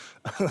week,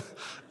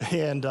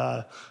 and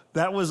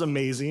that was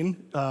amazing.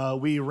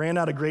 We ran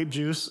out of grape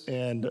juice,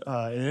 and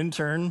an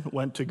intern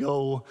went to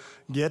go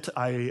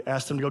I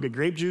asked him to go get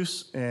grape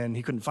juice, and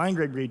he couldn't find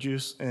grape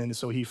juice, and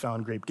so he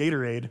found grape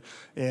Gatorade,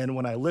 and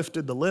when I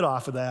lifted the lid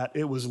off of that,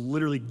 it was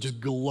literally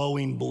just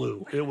glowing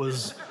blue. It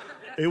was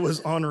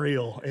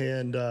unreal,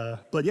 and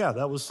but yeah,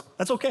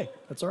 that's okay.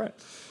 That's all right.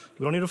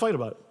 We don't need to fight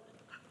about it.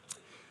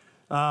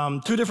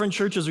 Two different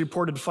churches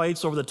reported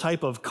fights over the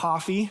type of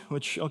coffee,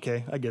 which,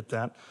 okay, I get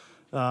that.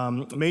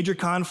 Major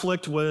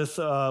conflict with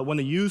when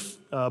the youth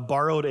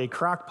borrowed a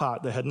crock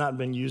pot that had not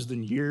been used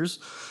in years.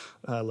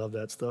 I love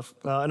that stuff.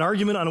 An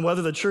argument on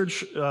whether the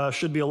church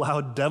should be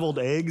allowed deviled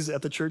eggs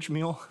at the church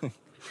meal.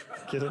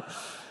 Get it?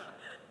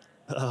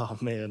 Oh,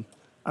 man.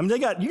 I mean,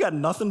 you got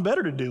nothing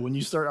better to do when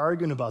you start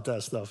arguing about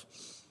that stuff.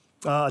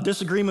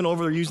 Disagreement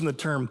over using the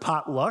term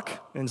potluck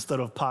instead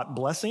of pot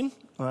blessing.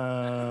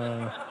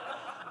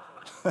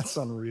 That's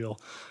unreal.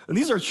 And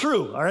these are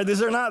true, all right?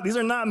 These are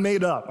not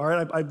made up, all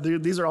right?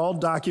 These are all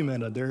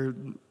documented.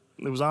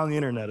 It was on the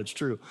internet, it's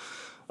true.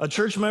 A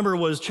church member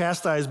was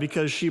chastised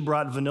because she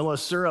brought vanilla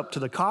syrup to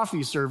the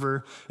coffee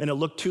server and it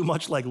looked too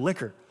much like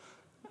liquor.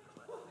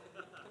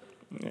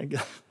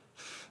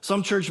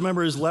 Some church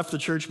members left the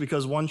church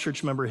because one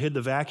church member hid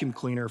the vacuum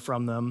cleaner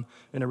from them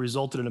and it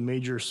resulted in a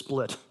major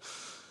split.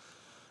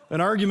 An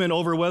argument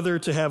over whether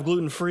to have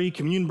gluten-free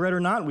communion bread or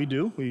not, we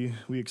do.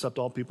 We accept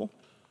all people.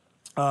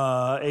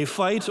 A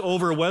fight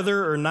over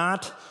whether or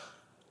not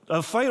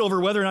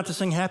to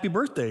sing happy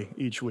birthday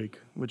each week,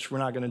 which we're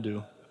not going to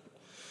do.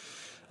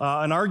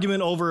 An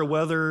argument over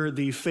whether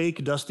the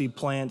fake dusty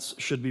plants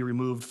should be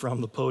removed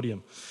from the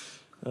podium.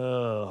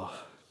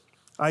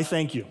 I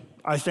thank you.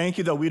 I thank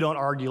you that we don't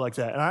argue like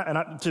that.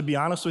 And to be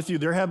honest with you,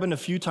 there have been a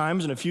few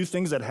times and a few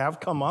things that have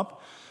come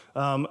up.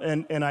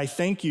 And I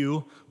thank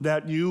you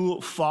that you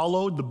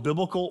followed the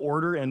biblical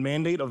order and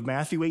mandate of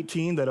Matthew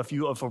 18, that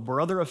if a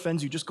brother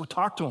offends you, just go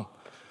talk to him.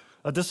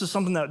 This is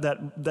something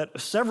that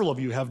several of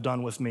you have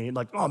done with me.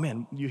 Like, oh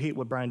man, you hate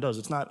what Brian does.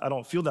 It's not, I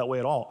don't feel that way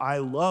at all.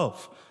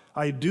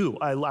 I do.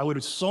 I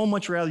would so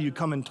much rather you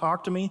come and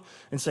talk to me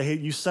and say, hey,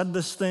 you said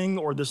this thing,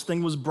 or this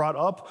thing was brought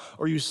up,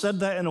 or you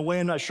said that in a way,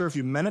 I'm not sure if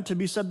you meant it to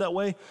be said that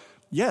way.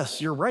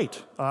 Yes, you're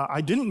right.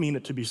 I didn't mean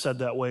it to be said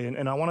that way,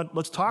 and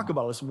let's talk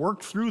about it. Let's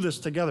work through this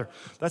together.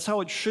 That's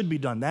how it should be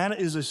done. That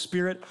is a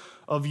spirit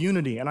of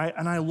unity, and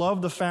I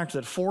love the fact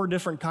that 4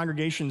 different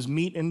congregations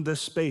meet in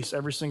this space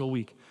every single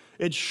week.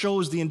 It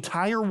shows the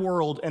entire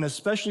world, and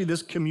especially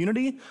this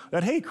community,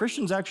 that, hey,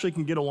 Christians actually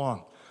can get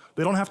along.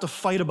 They don't have to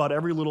fight about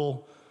every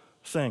little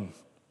thing.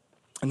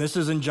 And this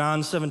is in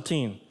John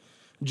 17.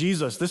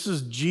 This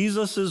is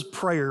Jesus's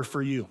prayer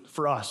for you,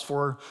 for us,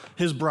 for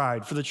his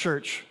bride, for the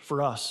church,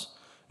 for us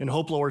in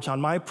Hope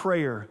Lowertown. My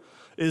prayer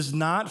is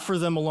not for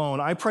them alone.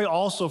 I pray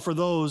also for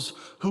those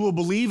who will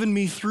believe in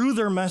me through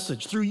their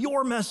message, through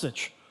your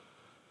message,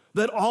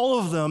 that all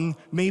of them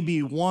may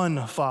be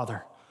one,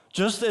 Father.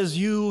 Just as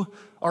you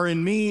are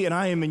in me and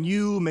I am in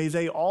you, may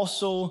they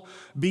also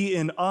be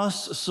in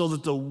us, so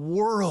that the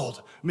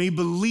world may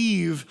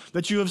believe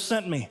that you have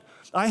sent me.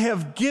 I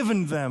have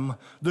given them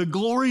the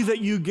glory that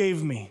you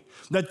gave me,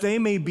 that they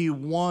may be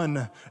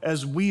one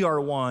as we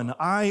are one,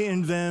 I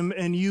in them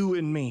and you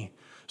in me,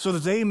 so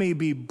that they may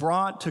be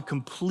brought to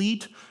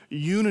complete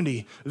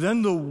unity.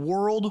 Then the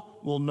world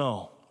will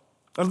know.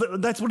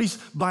 That's what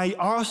by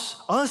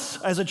us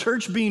as a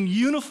church being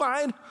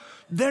unified,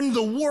 then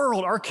the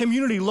world, our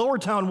community,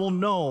 Lowertown, will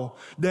know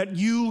that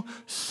you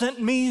sent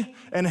me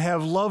and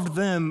have loved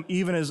them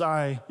even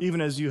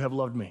as you have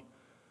loved me.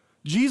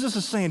 Jesus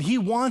is saying he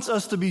wants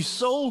us to be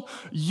so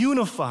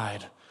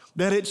unified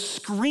that it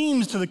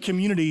screams to the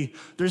community,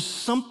 there's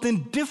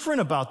something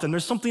different about them.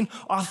 There's something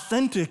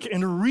authentic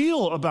and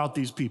real about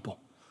these people.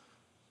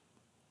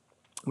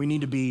 We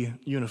need to be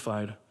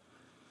unified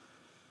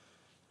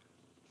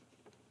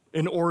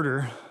in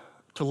order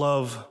to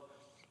love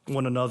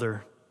one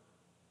another.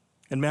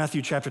 In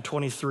Matthew chapter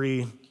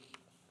 23,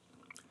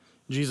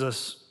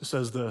 Jesus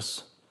says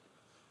this.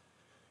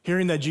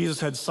 Hearing that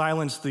Jesus had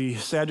silenced the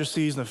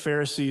Sadducees and the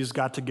Pharisees,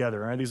 got together.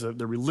 Right? These are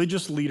the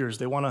religious leaders.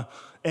 They want to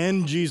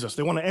end Jesus.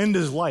 They want to end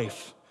his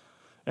life.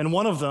 And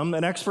one of them,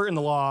 an expert in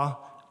the law,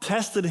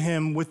 tested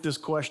him with this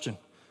question.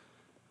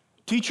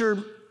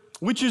 Teacher,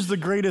 which is the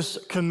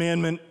greatest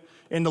commandment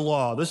in the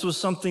law? This was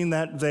something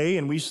that they,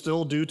 and we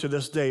still do to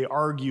this day,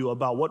 argue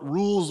about what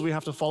rules we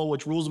have to follow,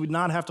 which rules we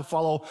not have to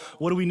follow,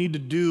 what do we need to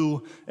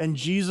do? And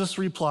Jesus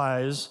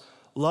replies,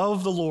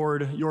 love the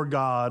Lord your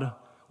God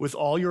with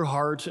all your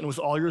heart and with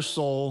all your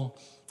soul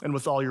and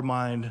with all your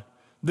mind.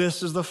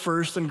 This is the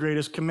first and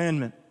greatest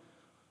commandment.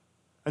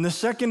 And the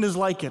second is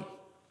like it.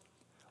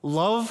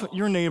 Love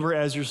your neighbor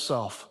as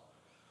yourself.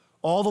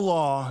 All the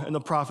law and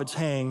the prophets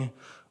hang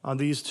on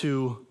these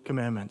 2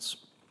 commandments.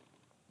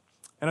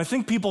 And I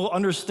think people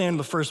understand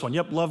the first one.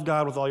 Yep, love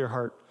God with all your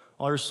heart,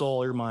 all your soul,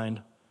 all your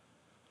mind.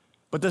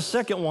 But the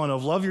second one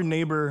of love your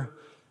neighbor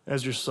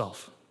as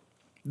yourself.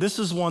 This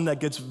is one that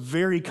gets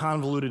very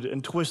convoluted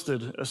and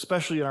twisted,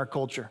 especially in our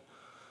culture,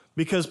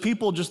 because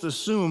people just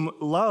assume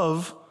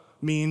love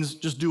means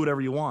just do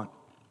whatever you want.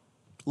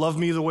 Love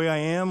me the way I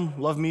am,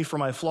 love me for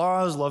my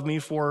flaws, love me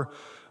for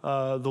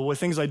the way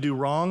things I do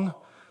wrong.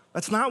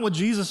 That's not what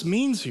Jesus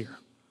means here.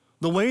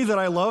 The way that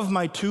I love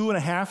my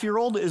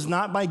 2.5-year-old is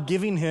not by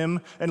giving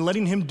him and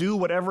letting him do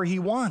whatever he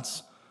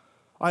wants.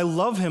 I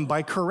love him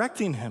by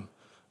correcting him,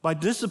 by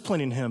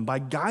disciplining him, by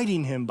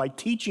guiding him, by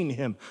teaching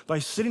him, by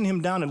sitting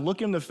him down and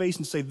looking him in the face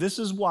and say, this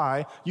is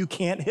why you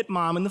can't hit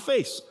mom in the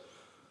face.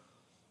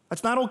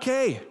 That's not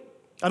okay.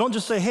 I don't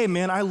just say, hey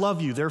man, I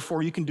love you,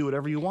 therefore you can do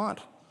whatever you want.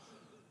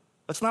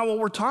 That's not what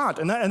we're taught.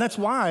 And that's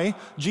why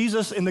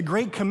Jesus in the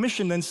Great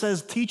Commission then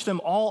says, teach them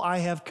all I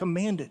have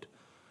commanded.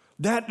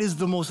 That is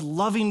the most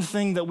loving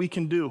thing that we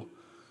can do,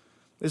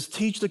 is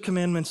teach the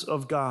commandments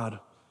of God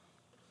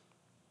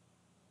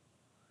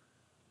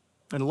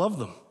and love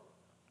them.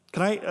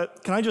 Can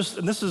I just,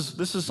 and this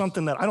is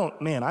something that I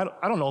don't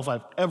know if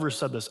I've ever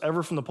said this,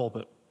 ever from the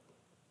pulpit.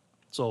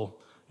 So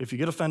if you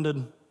get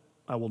offended,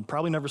 I will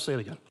probably never say it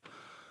again.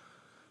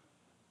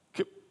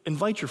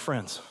 Invite your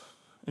friends.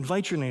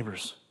 Invite your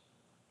neighbors.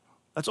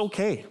 That's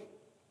okay,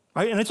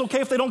 right? And it's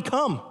okay if they don't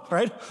come,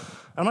 right?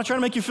 I'm not trying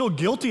to make you feel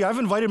guilty. I've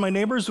invited my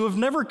neighbors who have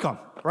never come,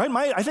 right?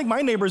 I think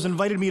my neighbor's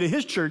invited me to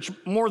his church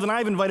more than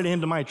I've invited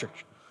him to my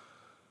church.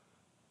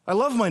 I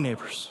love my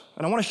neighbors,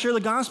 and I want to share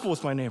the gospel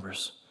with my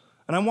neighbors,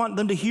 and I want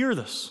them to hear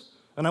this,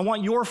 and I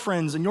want your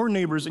friends and your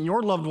neighbors and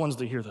your loved ones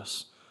to hear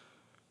this.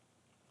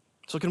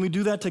 So can we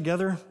do that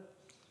together?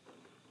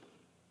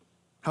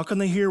 How can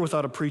they hear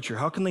without a preacher?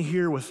 How can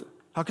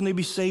they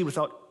be saved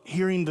without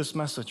hearing this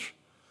message?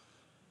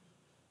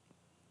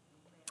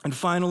 And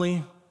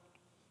finally,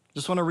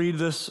 just want to read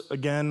this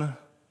again,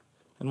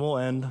 and we'll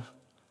end.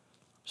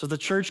 So the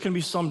church can be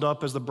summed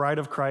up as the bride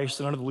of Christ,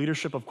 and under the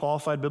leadership of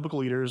qualified biblical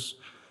leaders,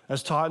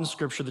 as taught in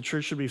Scripture, the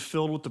church should be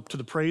filled to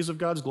the praise of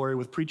God's glory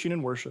with preaching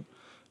and worship,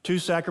 2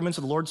 sacraments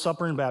of the Lord's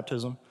Supper and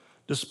baptism,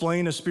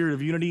 displaying a spirit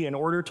of unity in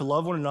order to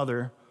love one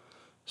another,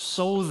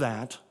 so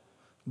that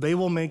they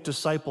will make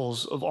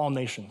disciples of all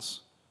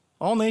nations,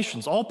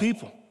 all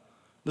people.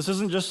 This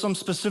isn't just some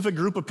specific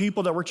group of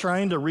people that we're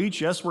trying to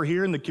reach. Yes, we're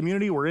here in the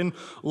community. We're in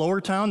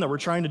Lower Town, that we're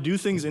trying to do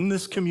things in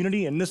this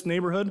community, in this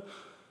neighborhood.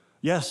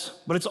 Yes,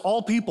 but it's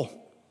all people,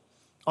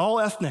 all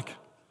ethnic.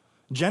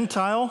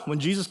 Gentile, when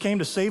Jesus came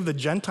to save the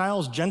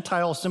Gentiles,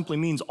 Gentile simply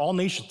means all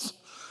nations.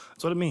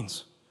 That's what it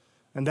means.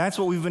 And that's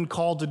what we've been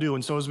called to do.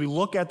 And so as we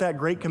look at that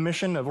Great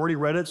Commission, I've already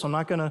read it, so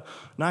I'm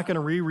not gonna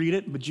reread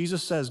it, but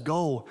Jesus says,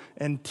 go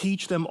and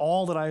teach them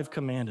all that I have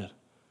commanded.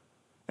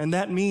 And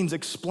that means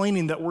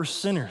explaining that we're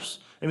sinners.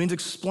 It means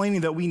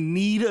explaining that we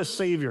need a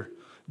Savior,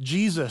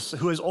 Jesus,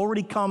 who has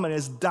already come and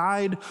has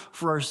died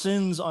for our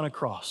sins on a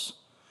cross,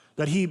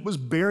 that he was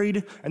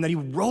buried and that he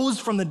rose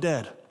from the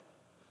dead,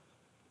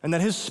 and that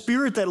his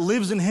Spirit that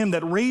lives in him,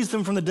 that raised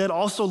him from the dead,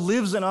 also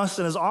lives in us.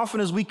 And as often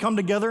as we come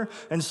together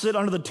and sit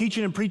under the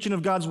teaching and preaching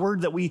of God's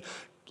word, that we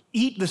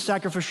eat the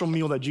sacrificial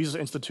meal that Jesus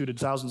instituted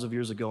thousands of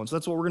years ago. And so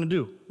that's what we're going to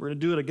do. We're going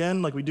to do it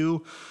again like we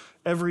do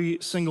every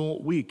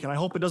single week. And I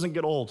hope it doesn't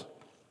get old.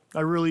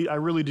 I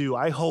really do.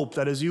 I hope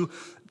that as you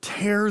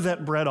tear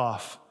that bread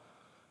off,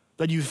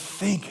 that you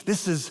think,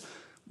 this is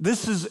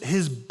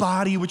his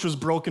body which was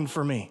broken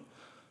for me.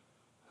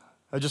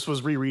 I just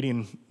was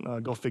rereading,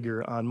 go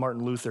figure, on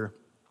Martin Luther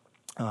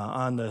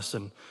on this,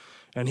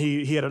 and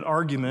he had an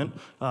argument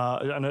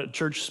on a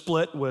church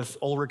split with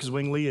Ulrich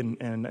Zwingli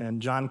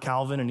and John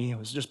Calvin, and he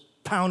was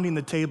just pounding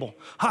the table.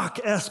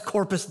 Hoc est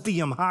corpus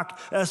diem,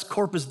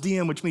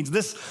 which means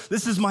this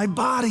is my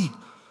body.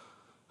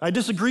 I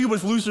disagree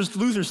with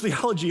Luther's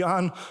theology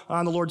on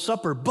the Lord's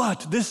Supper,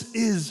 but this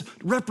is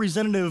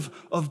representative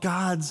of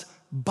God's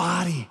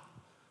body,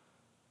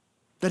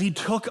 that he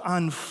took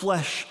on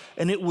flesh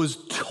and it was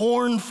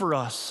torn for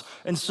us.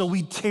 And so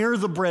we tear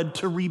the bread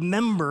to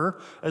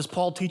remember, as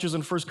Paul teaches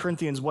in 1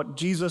 Corinthians, what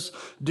Jesus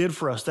did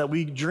for us, that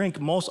we drink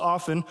most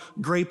often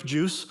grape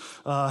juice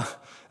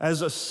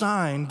as a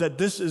sign that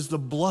this is the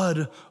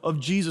blood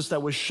of Jesus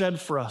that was shed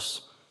for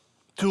us,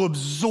 to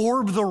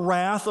absorb the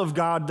wrath of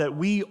God that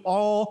we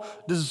all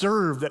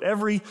deserve, that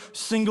every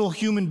single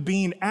human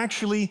being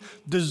actually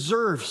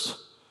deserves.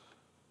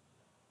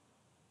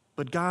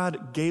 But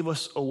God gave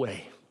us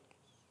away.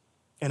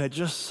 And it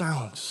just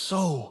sounds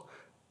so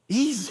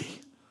easy.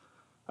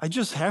 I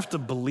just have to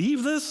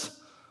believe this?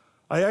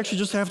 I actually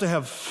just have to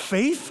have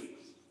faith?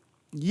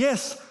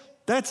 Yes,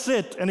 that's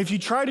it. And if you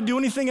try to do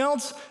anything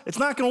else, it's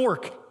not going to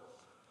work.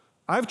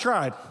 I've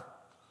tried.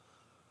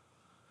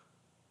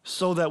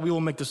 So that we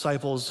will make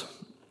disciples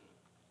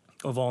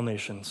of all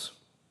nations.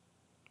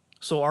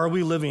 So are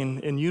we living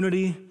in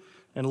unity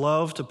and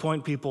love to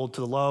point people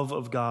to the love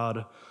of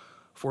God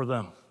for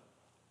them?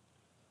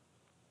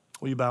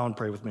 Will you bow and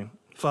pray with me?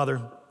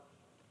 Father,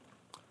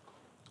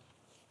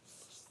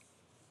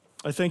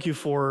 I thank you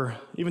for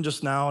even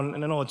just now,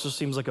 and I know it just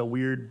seems like a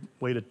weird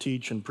way to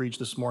teach and preach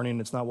this morning.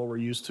 It's not what we're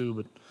used to,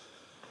 but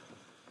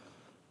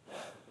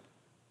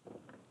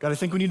God, I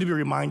think we need to be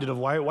reminded of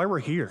why we're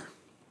here.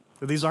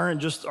 That these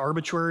aren't just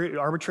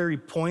arbitrary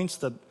points,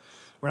 that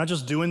we're not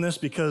just doing this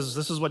because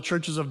this is what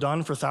churches have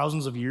done for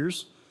thousands of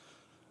years.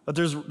 That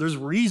there's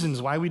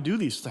reasons why we do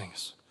these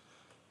things.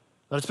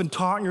 That it's been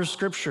taught in your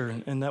scripture,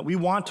 and that we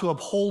want to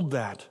uphold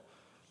that.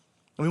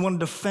 And we want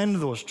to defend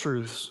those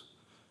truths,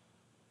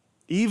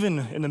 even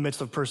in the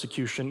midst of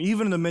persecution,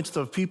 even in the midst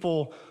of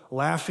people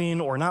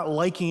laughing or not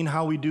liking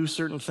how we do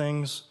certain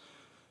things.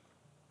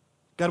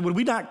 God, would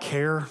we not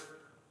care?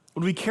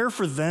 Would we care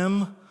for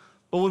them?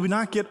 But would we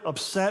not get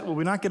upset? Would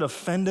we not get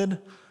offended?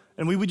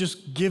 And we would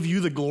just give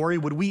you the glory?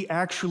 Would we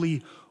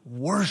actually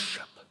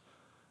worship?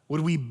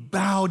 Would we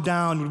bow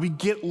down? Would we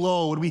get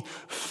low? Would we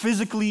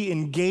physically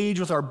engage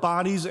with our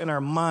bodies and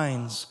our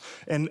minds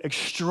and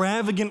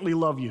extravagantly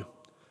love you?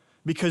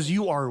 Because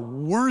you are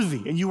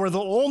worthy, and you are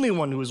the only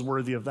one who is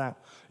worthy of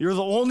that. You're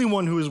the only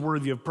one who is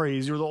worthy of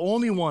praise. You're the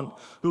only one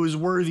who is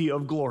worthy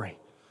of glory.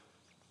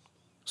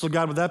 So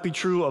God, would that be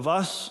true of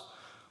us,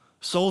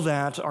 so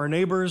that our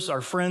neighbors,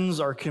 our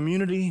friends, our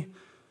community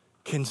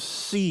can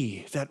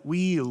see that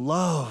we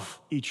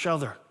love each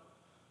other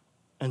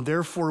and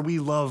therefore we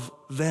love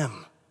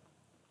them.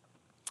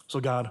 So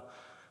God,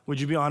 would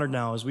you be honored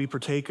now as we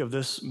partake of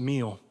this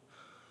meal,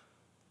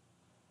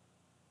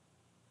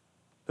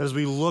 as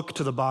we look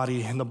to the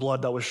body and the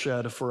blood that was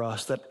shed for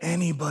us, that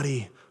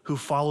anybody who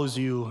follows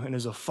you and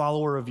is a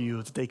follower of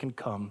you, that they can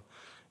come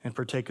and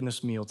partake in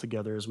this meal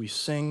together as we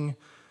sing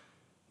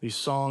these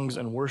songs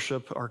and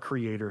worship our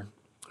Creator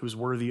who's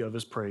worthy of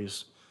his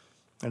praise.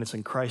 And it's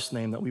in Christ's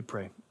name that we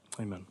pray.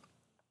 Amen.